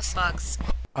to find those bugs.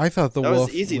 I thought the That wolf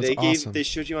was easy. was They awesome. they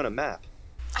showed you on a map.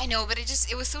 I know, but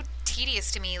it was so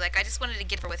tedious to me. Like, I just wanted to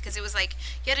get over with because it was like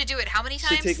you had to do it how many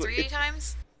times? take- 3 it-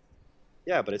 times?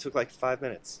 Yeah, but it took like 5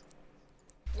 minutes.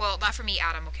 Well, not for me,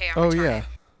 Adam. Okay, I'm Oh retarded. yeah.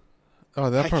 Oh,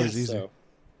 that I part was guess easy. so.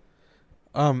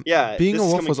 Yeah, being this a is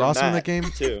wolf coming was from awesome in Matt, that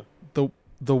game. too.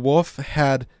 The wolf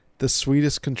had the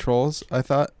sweetest controls. I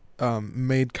thought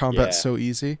made combat Yeah. so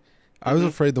easy. I was Mhm.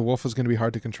 afraid the wolf was going to be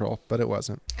hard to control, but it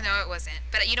wasn't. No, it wasn't.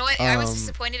 But you know what? I was Um,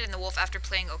 disappointed in the wolf after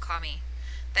playing Okami.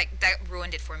 That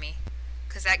ruined it for me.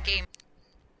 Because that game.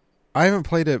 I haven't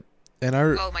played it, and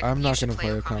Oh my! I'm you not should going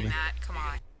to play Okami. Matt. Come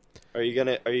on. Are you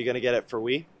gonna get it for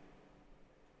Wii?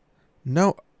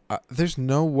 No, there's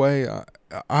no way.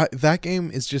 That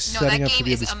game is just No, setting that up to game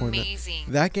be a is disappointment. amazing.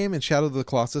 That game and Shadow of the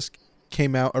Colossus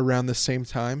came out around the same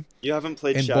time. You haven't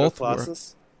played And Shadow of both were-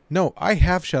 Colossus? No, I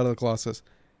have Shadow of the Colossus.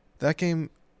 That game,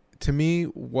 to me,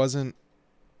 wasn't.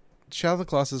 Shadow of the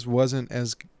Colossus wasn't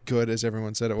as good as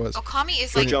everyone said it was. Okami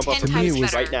is So like jump 10 up To times me, it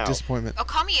was better. right now. disappointment.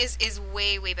 Okami is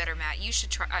way better, Matt. You should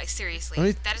try. Seriously, Let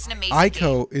me- that is an amazing game.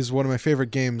 Ico is one of my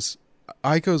favorite games.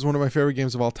 Ico is one of my favorite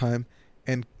games of all time,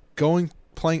 and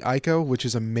playing Ico, which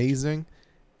is amazing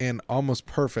and almost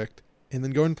perfect, and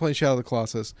then going and playing Shadow of the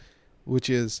Colossus, which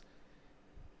is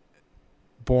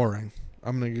boring.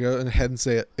 I'm gonna go ahead and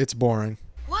say it. It's boring.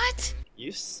 What?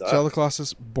 You suck. Shadow of the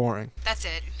Colossus, boring. That's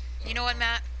it. You know what,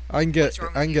 Matt? I can What's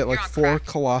wrong with you? get like You're on 4 crack.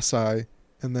 Colossi,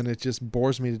 and then it just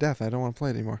bores me to death. I don't want to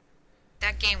play it anymore.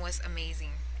 That game was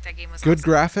amazing. That game was Good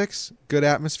awesome. graphics, good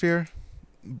atmosphere.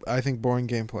 I think boring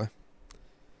gameplay.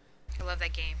 I love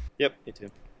that game. Yep, me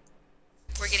too.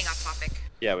 We're getting off topic.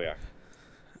 Yeah, we are.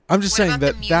 I'm just What saying about the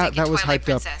that music that in was Twilight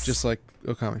hyped up Princess? just like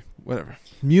Okami. Whatever.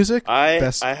 Music,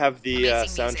 best. I have the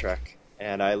Amazing music. soundtrack,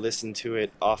 and I listen to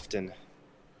it often.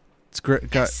 It's great.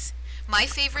 Got Yes. My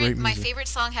favorite great my music. favorite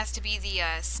song has to be the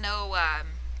snow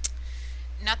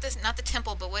not the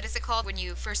temple, but what is it called when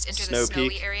you first enter Snow the snowy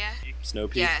Peak? area? Snow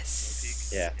Peak.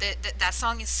 Yes. Yeah. That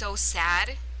song is so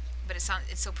sad, but it's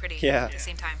so pretty Yeah. at the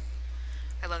same time.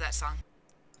 I love that song.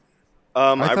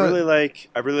 I I thought- really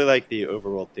like the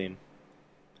overworld theme.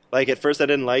 Like at first I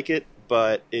didn't like it,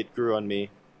 but it grew on me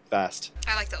fast.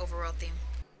 I like the overworld theme.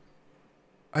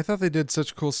 I thought they did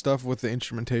such cool stuff with the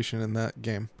instrumentation in that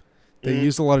game. They Mhm.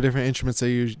 used a lot of different instruments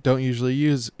they don't usually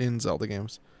use in Zelda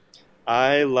games.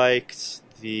 I liked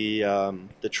the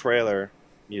trailer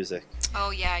music. Oh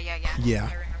yeah. Yeah.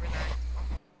 I remember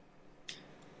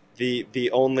that. The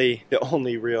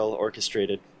only real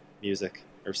orchestrated music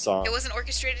or song. It wasn't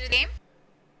orchestrated game?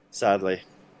 Sadly.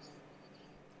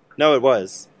 No, it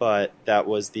was, but that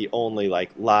was the only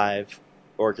like live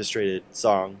orchestrated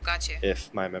song, Got you.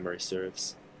 if my memory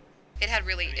serves. It had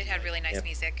really nice Yep.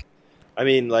 music. I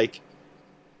mean, like,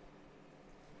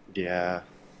 yeah,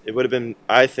 it would have been.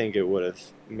 I think it would have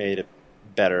made it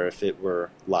better if it were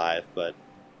live, but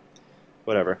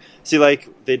whatever. See, like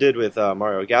they did with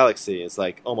Mario Galaxy, is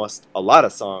like almost a lot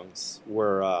of songs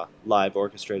were live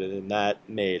orchestrated, and that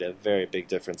made a very big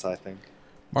difference. I think.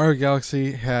 Mario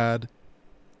Galaxy had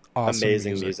awesome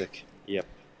Amazing music. Yep.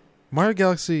 Mario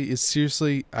Galaxy is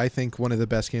seriously, I think, one of the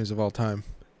best games of all time.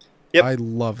 Yep. I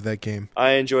love that game.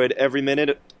 I enjoyed every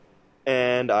minute,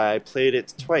 and I played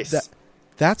it twice.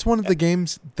 That's one of the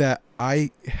games that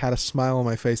I had a smile on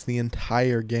my face the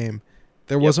entire game.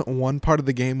 There Yep. wasn't one part of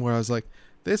the game where I was like,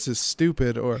 "This is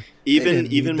stupid," or Even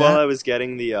didn't even need while that. I was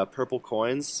getting the purple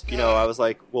coins, I was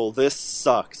like, "Well, this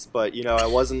sucks," but I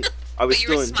wasn't. I was But you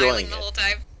still were smiling enjoying the it. whole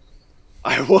time.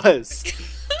 I was.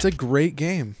 It's a great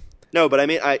game. No, but I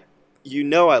mean, I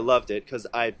loved it because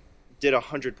I did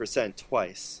 100%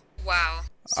 twice. Wow.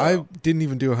 So, I didn't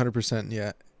even do 100%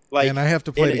 yet, like and I have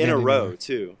to play it in again a row anyway.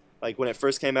 too. Like when it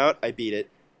first came out, I beat it,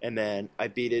 and then I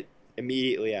beat it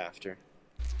immediately after.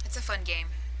 It's a fun game.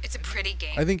 It's a pretty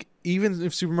game. I think even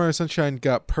if Super Mario Sunshine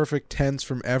got perfect 10s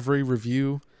from every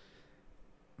review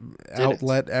it?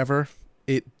 outlet ever,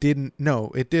 it didn't.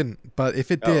 No, it didn't. But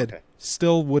if it Oh, did, okay.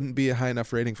 still wouldn't be a high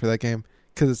enough rating for that game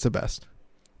because it's the best.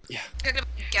 Talking about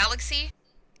Galaxy,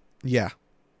 Yeah.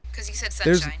 because you said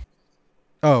There's- Sunshine.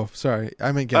 Oh, sorry.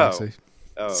 I meant Galaxy.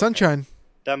 Oh, okay. Sunshine,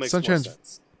 That makes Sunshine's more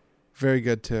sense. very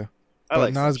good too. I But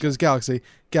like not as good as Galaxy.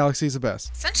 Galaxy's the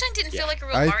best. Sunshine didn't Yeah. feel like a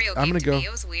real I- Mario I'm game gonna to go- me.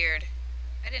 It was weird.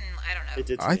 I don't know. It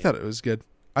did. To I me. thought it was good.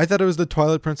 I thought it was the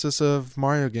Twilight Princess of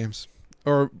Mario games.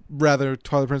 Or rather,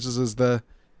 Twilight Princess is the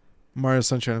Mario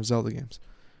Sunshine of Zelda games.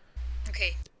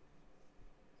 Okay.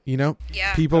 You know?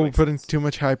 Yeah. People That were makes putting sense. too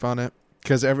much hype on it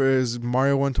because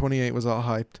Mario 128 was all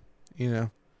hyped, you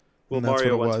know. Well, And that's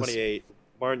Mario what it was. 128.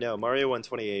 Mario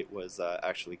 128 was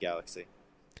actually Galaxy.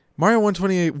 Mario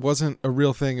 128 wasn't a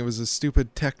real thing. It was a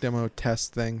stupid tech demo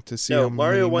test thing to see how No,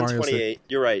 Mario many Marios there- 128,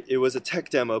 you're right. It was a tech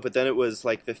demo, but then it was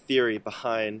like the theory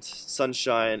behind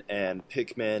Sunshine and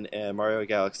Pikmin and Mario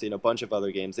Galaxy and a bunch of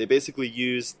other games. They basically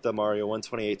used the Mario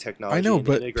 128 technology I know, and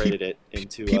but integrated it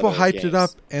into people other hyped games. it up,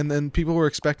 and then people were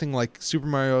expecting like Super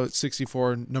Mario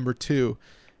 64 number 2,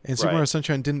 and Super Right. Mario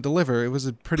Sunshine didn't deliver. It was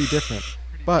a pretty different,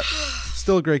 but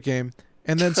still a great game.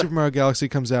 And then Super Mario Galaxy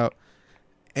comes out,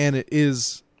 and it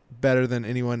is better than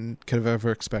anyone could have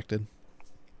ever expected.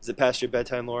 Is it past your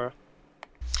bedtime, Laura?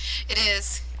 It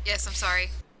is. Yes, I'm sorry.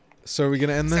 So are we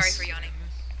gonna end Sorry this? for yawning.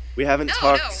 We haven't No,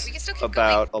 talked we can still keep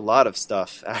about a lot of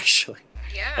stuff, actually.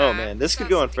 Yeah. Oh man, this could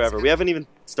go on forever. We haven't even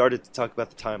started to talk about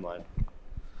the timeline.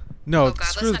 No, Oh, God,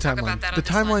 screw the let's not talk timeline. about that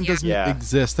The on this one, timeline yeah. doesn't Yeah.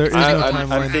 exist. There is no I'm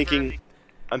timeline.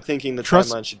 I'm thinking the Trust-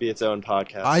 timeline should be its own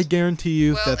podcast. I guarantee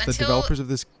you Well, that the until-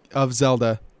 developers of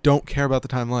Zelda don't care about the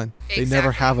timeline. They never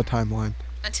Exactly. have a timeline.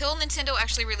 Until Nintendo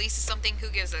actually releases something, who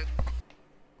gives a...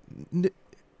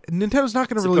 Nintendo's not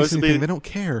going to release Supposedly- anything. They don't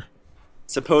care.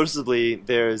 Supposedly,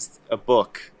 there's a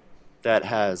book that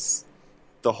has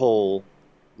the whole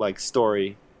like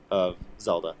story of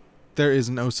Zelda. There is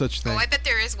no such thing. Oh, I bet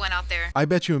there is one out there. I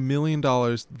bet you $1 million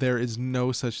there is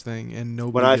no such thing, and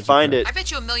nobody. When I gives a find crap. it, I bet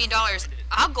you $1 million.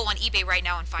 I'll go on eBay right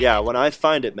now and find yeah, it. when I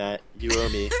find it, Matt, you owe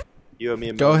me. You owe me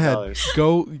 $1 million. Go ahead.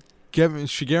 Go get me.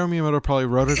 Shigeru Miyamoto probably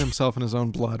wrote it himself in his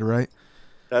own blood, right?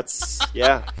 That's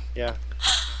yeah.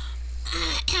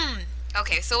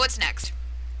 Okay, so what's next?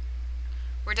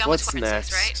 We're done What's with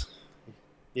next? Twinsies, right?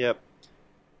 Yep.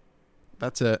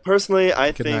 That's it. Personally,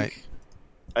 I Good think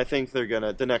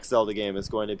night. the next Zelda game is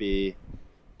going to be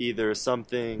either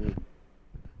something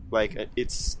like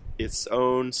its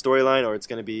own storyline, or it's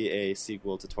going to be a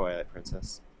sequel to Twilight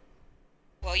Princess.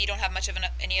 Well, you don't have much of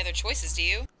any other choices, do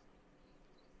you?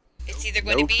 It's either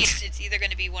going Nope. to be it's either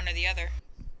going to be one or the other.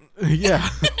 Yeah,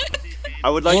 I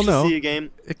would like Well, to no. see a game.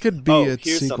 it could be Oh, a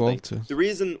here's sequel something.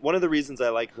 to. One of the reasons I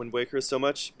like Wind Waker so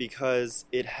much, because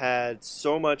it had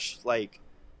so much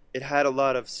it had a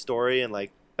lot of story and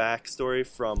like backstory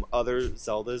from other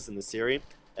Zeldas in the series,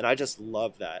 and I just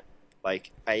love that.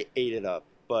 Like I ate it up.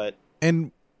 But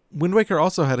And Wind Waker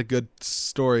also had a good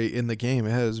story in the game.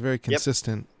 It was very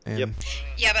consistent. And Yep.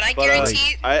 Yeah, but I but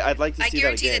guarantee I'd like to I see that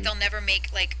guarantee again. that they'll never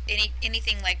make like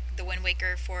anything like the Wind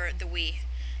Waker for the Wii.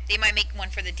 They might make one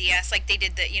for the DS, like they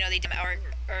did they did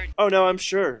or Oh no, I'm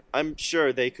sure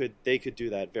they could do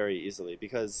that very easily,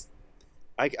 because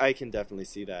I can definitely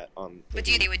see that on. but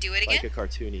do you think they would do it like again a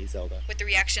cartoony Zelda. with the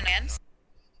reaction ends?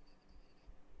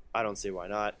 I don't see why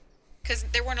not. Because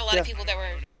there weren't a lot of people that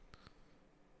were.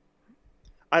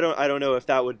 I don't know if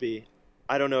that would be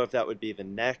the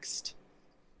next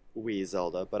Wii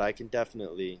Zelda, but I can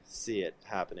definitely see it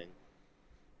happening.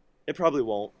 It probably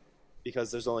won't,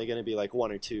 because there's only going to be like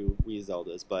one or two Wii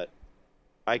Zeldas, but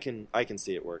I can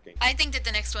see it working. I think that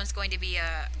the next one's going to be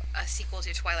a sequel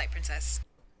to Twilight Princess.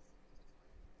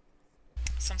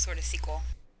 Some sort of sequel.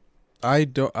 I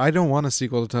don't want a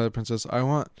sequel to Twilight Princess. I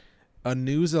want a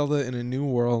new Zelda in a new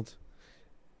world,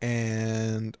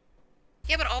 and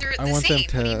Yeah, but all they're I the want them same.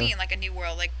 What do you to- mean, like a new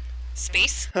world, like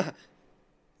space?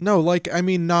 no, like I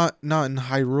mean not in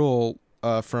Hyrule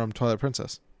from Twilight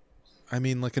Princess. I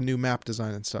mean like a new map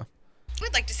design and stuff. I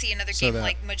would like to see another So game that-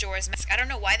 like Majora's Mask. I don't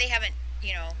know why they haven't,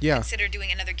 Yeah. considered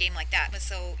doing another game like that. But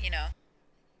so,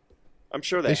 I'm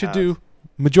sure They should have. do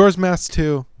Majora's Mask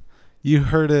 2. You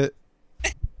heard it.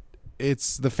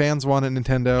 It's the fans want it,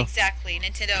 Nintendo. exactly.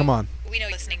 Nintendo. Come on. We know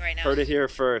you're listening right now. Heard it here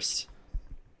first.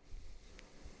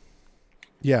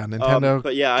 Yeah, Nintendo.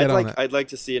 But yeah, get on it. I'd like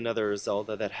to see another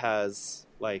Zelda that has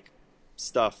like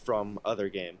stuff from other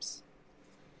games.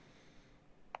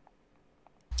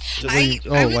 Just I Oh,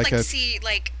 would like like a- to see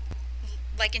like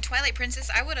in Twilight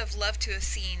Princess. I would have loved to have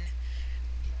seen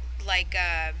like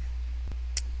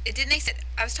it didn't they said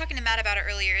I was talking to Matt about it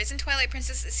earlier. Isn't Twilight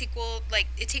Princess a sequel? Like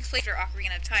it takes place after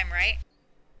Ocarina of Time, right?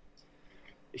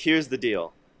 here's the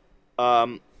deal.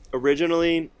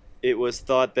 Originally, it was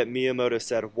thought that Miyamoto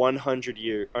said 100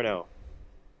 years. Or no.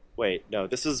 Wait, no,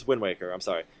 this is Wind Waker. I'm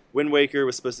sorry. Wind Waker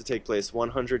was supposed to take place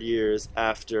 100 years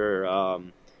after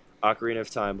Ocarina of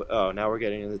Time. Oh, now we're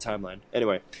getting into the timeline.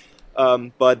 Anyway.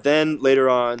 But then later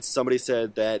on, somebody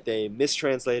said that they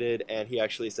mistranslated, and he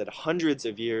actually said hundreds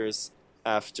of years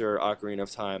after Ocarina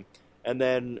of Time. And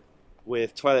then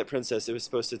with Twilight Princess, it was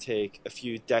supposed to take a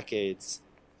few decades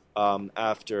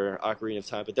after Ocarina of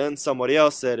Time. But then somebody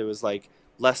else said it was like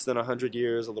less than 100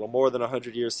 years, a little more than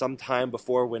 100 years, sometime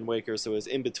before Wind Waker, so it was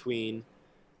in between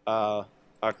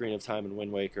Ocarina of Time and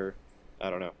Wind Waker. I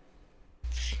don't know.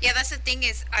 Yeah, that's the thing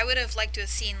is I would have liked to have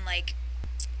seen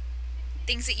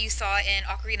things that you saw in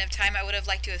Ocarina of Time, I would have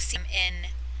liked to have seen in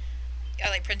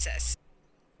Twilight Princess.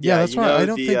 Yeah, that's you why know I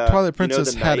don't the, think you Twilight know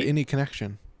Princess the had knight- any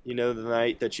connection. You know the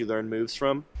knight that you learn moves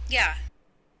from? Yeah,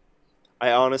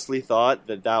 I honestly thought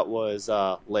that was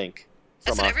Link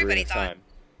from That's what everybody Ocarina of thought. Time.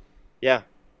 Yeah.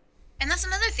 and that's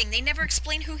another thing. They never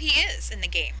explain who he is in the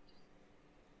game.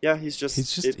 Yeah, he's just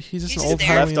He's just He's an just old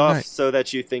there. left Hylian off knight. so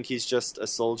that you think he's just a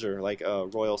soldier, like a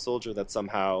royal soldier that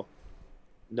somehow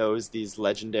knows these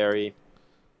legendary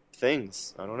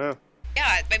things. I don't know. Yeah,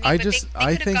 I mean, I but just- they I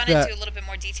could have think gone that- into a little bit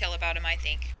more detail about him, I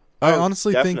think. I Oh,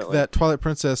 honestly think definitely. that Twilight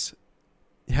Princess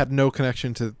had no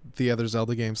connection to the other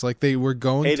Zelda games. Like they were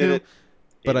going Hated to, it.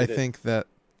 but I Hated it. think that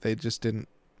they just didn't.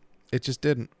 It just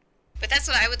didn't. But that's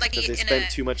what I would like to Because they in spent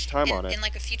a too much time on it. in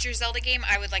like a future Zelda game.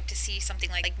 I would like to see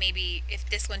something like maybe if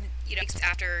this one,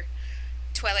 after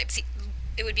Twilight,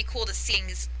 it would be cool to see, in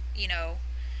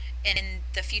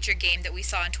the future game that we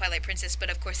saw in Twilight Princess. But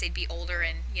of course, they'd be older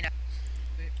and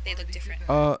they look different.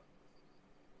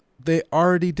 They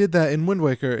already did that in Wind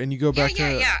Waker, and you go back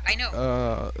Yeah, I know.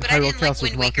 to But I Hyrule didn't like Castle's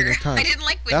Wind Marking Waker. of Time. I didn't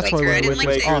like Wind That's why Waker. I didn't Wind like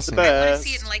Waker's the. awesome. I want to best. see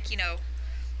it in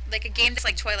like a game that's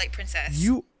like Twilight Princess.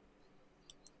 You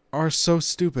are so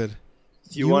stupid.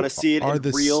 You want to see it are in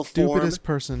the real form? stupidest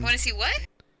person. want to see what?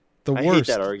 The I worst. hate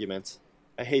that argument.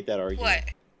 I hate that argument.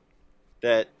 What?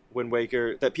 That Wind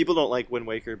Waker, that people don't like Wind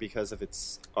Waker because of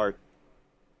its art.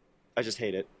 I just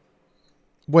hate it.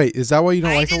 Wait, is that why you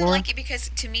don't I like it, didn't Laura? like it because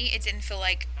to me it didn't feel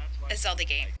like a Zelda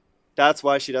game. That's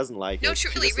why she doesn't like No, it. She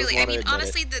truly, just doesn't really. I wanna mean, admit it.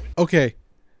 honestly, the Okay.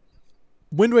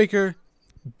 Wind Waker,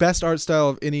 best art style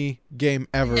of any game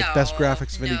ever. no, Best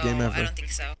graphics of any no, game I ever. don't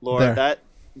think so. Laura, There. that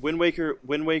Wind Waker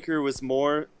was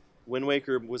more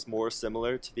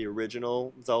similar to the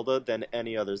original Zelda than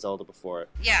any other Zelda before it,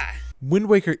 Yeah, Wind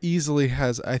Waker easily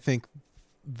has, I think,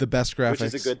 the best graphics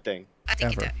which is a good thing. I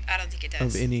think Ever. it does. I don't think it of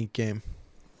does. any game.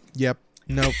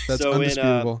 Nope, that's So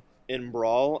undisputable. In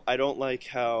Brawl, I don't like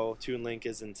how Toon Link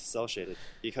isn't cell shaded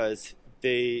because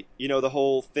the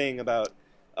whole thing about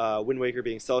Wind Waker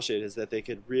being cell shaded is that they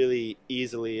could really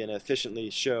easily and efficiently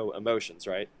show emotions,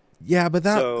 right? Yeah, but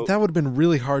that so- that would have been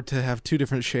really hard to have two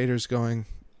different shaders going.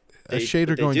 A shader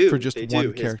they going do. for just They one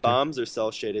do. His character. bombs are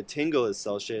cell shaded. Tingle is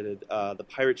cell shaded. The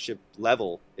pirate ship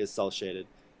level is cell shaded.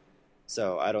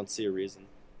 So I don't see a reason.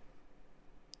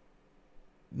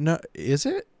 No, is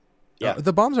it? Yeah.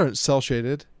 The bombs aren't cell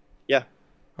shaded. Yeah.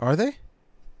 Are they?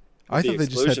 I The thought they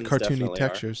just had explosions cartoony definitely are.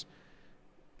 textures.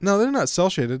 No, they're not cell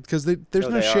shaded because there's No, no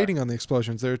they are. shading on the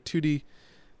explosions. They're 2D.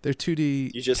 They're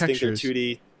 2D. You just textures. think they're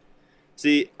 2D.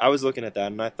 See, I was looking at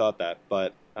that and I thought that,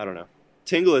 but I don't know.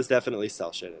 Tingle is definitely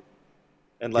cell shaded,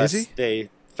 unless Is he? they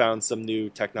found some new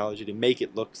technology to make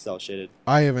it look cell shaded.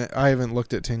 I haven't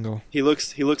looked at Tingle. He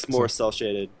looks more So- cell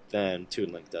shaded than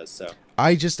Toon Link does. So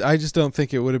I just don't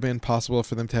think it would have been possible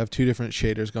for them to have two different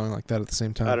shaders going like that at the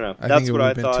same time. I don't know. I That's think it what would I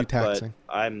have been too thought, but taxing.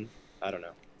 I don't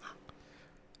know.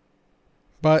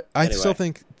 But I Anyway. still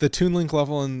think the Toon Link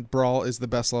level in Brawl is the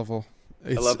best level.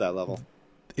 I love that level.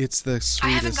 It's the I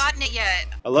sweetest. haven't gotten it yet.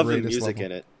 I love the greatest music level.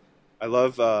 in it. I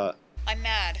love. I'm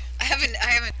mad. I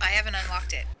haven't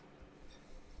unlocked it.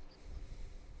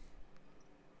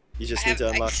 You just I need to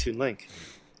have- I- unlock Toon Link.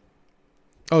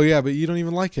 Oh yeah, but you don't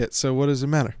even like it, so what does it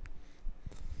matter?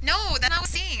 No, that's not what I was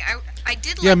saying. I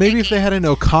did like Yeah, maybe that if they game. had an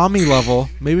Okami level.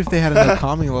 Maybe if they had an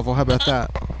Okami level, how about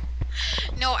that?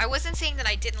 No, I wasn't saying that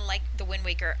I didn't like the Wind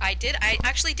Waker. I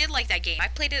actually did like that game. I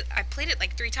played it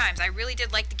like 3 times. I really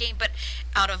did like the game, but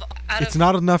out of It's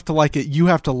not enough to like it. You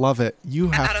have to love it.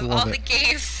 You have out to of all love the it.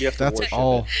 games. You have to That's worship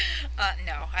all. it.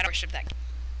 No, I don't worship that game.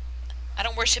 I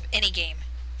don't worship any game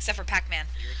except for Pac-Man.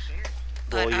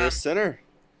 Well, But, you're a sinner.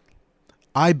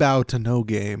 I bow to no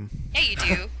game. yeah, you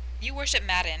do. You worship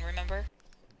Madden, remember?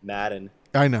 Madden.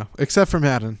 I know, except for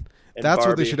Madden. And That's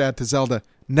what they Barbie. should add to Zelda.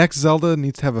 Next Zelda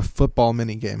needs to have a football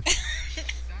minigame.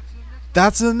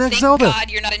 That's the next Thank Zelda. God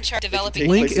you're not in charge of developing. take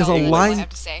Link place is in a England. line- I have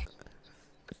to say.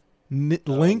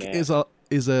 Link man.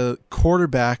 is a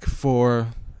quarterback for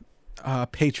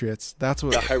Patriots. That's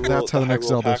what. The Hyrule, That's how the next Hyrule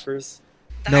Zelda. Packers.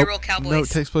 The Nope. Hyrule Cowboys. No, it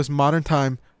takes place modern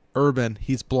time, urban.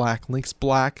 He's black. Link's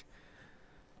black.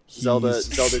 Zelda He's-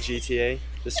 GTA.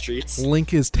 The streets.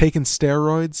 Link is taking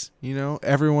steroids. You know,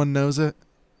 everyone knows it.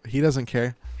 He doesn't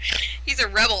care. He's a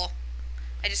rebel.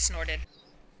 I just snorted.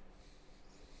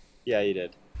 Yeah, you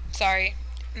did. Sorry.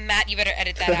 Matt, you better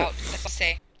edit that out. That's what I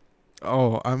say.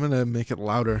 Oh, I'm gonna make it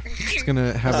louder. It's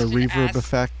gonna have a Such an reverb ass.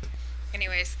 effect.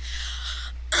 Anyways.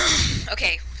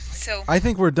 Okay, so I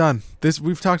think we're done.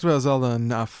 We've talked about Zelda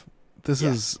enough. This Yeah.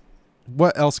 is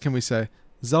what else can we say?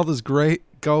 Zelda's great.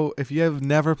 Go if you have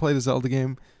never played a Zelda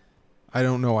game. I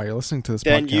don't know why you're listening to this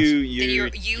Then podcast. Then you you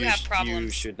have You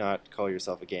problems. should not call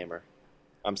yourself a gamer.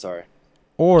 I'm sorry.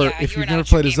 Or Yeah, if you are you've not never a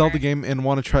true played a Zelda gamer. game and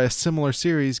want to try a similar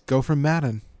series, go for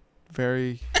Madden.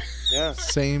 Very Yeah.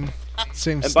 same And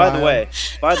style.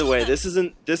 by the way, this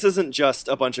isn't just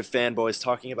a bunch of fanboys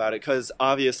talking about it, because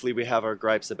obviously we have our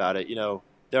gripes about it. You know,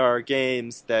 there are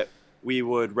games that we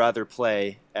would rather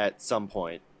play at some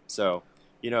point. So,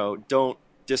 you know, don't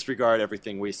disregard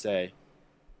everything we say.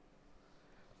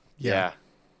 Yeah.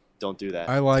 Don't do that.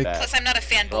 I It's like- bad. Plus, I'm not a Or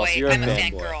else fanboy. you're I'm a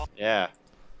fanboy. fangirl. Yeah.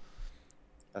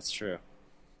 That's true.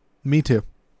 Me too.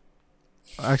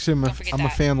 Actually, Don't forget I'm a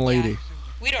that. fan lady. Yeah.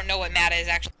 We don't know what Matt is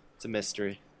actually. It's a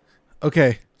mystery.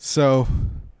 Okay, so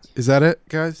is that it,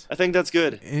 guys? I think that's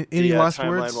good. Any The last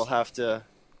timeline words? will have to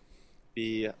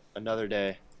be another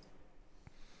day.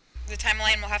 The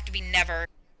timeline will have to be never.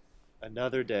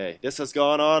 Another day. This has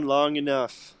gone on long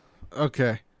enough.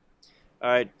 Okay.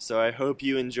 Alright, so I hope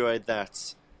you enjoyed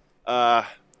that.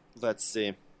 Let's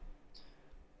see.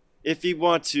 If you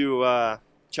want to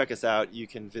check us out, you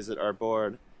can visit our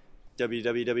board,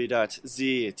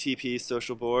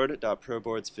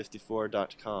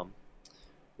 www.ztpsocialboard.proboards54.com.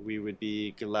 We would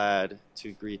be glad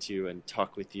to greet you and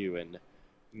talk with you and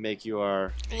make you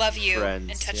our Love you friends.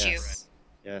 and touch Yes.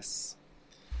 Yes.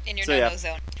 you in your So, no-no yeah.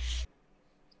 zone.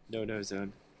 No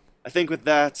zone. I think with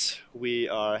that, we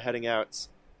are heading out.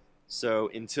 So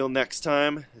until next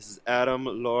time, this is Adam,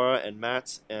 Laura, and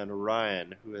Matt, and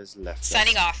Ryan, who has left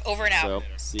Signing us. off. Over and out. So,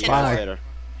 see you Bye. guys later.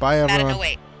 Bye, Matt everyone. and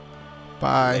away.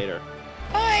 Bye. Later.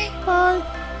 Bye. Bye.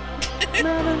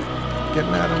 Madden. Get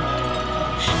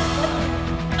Madden.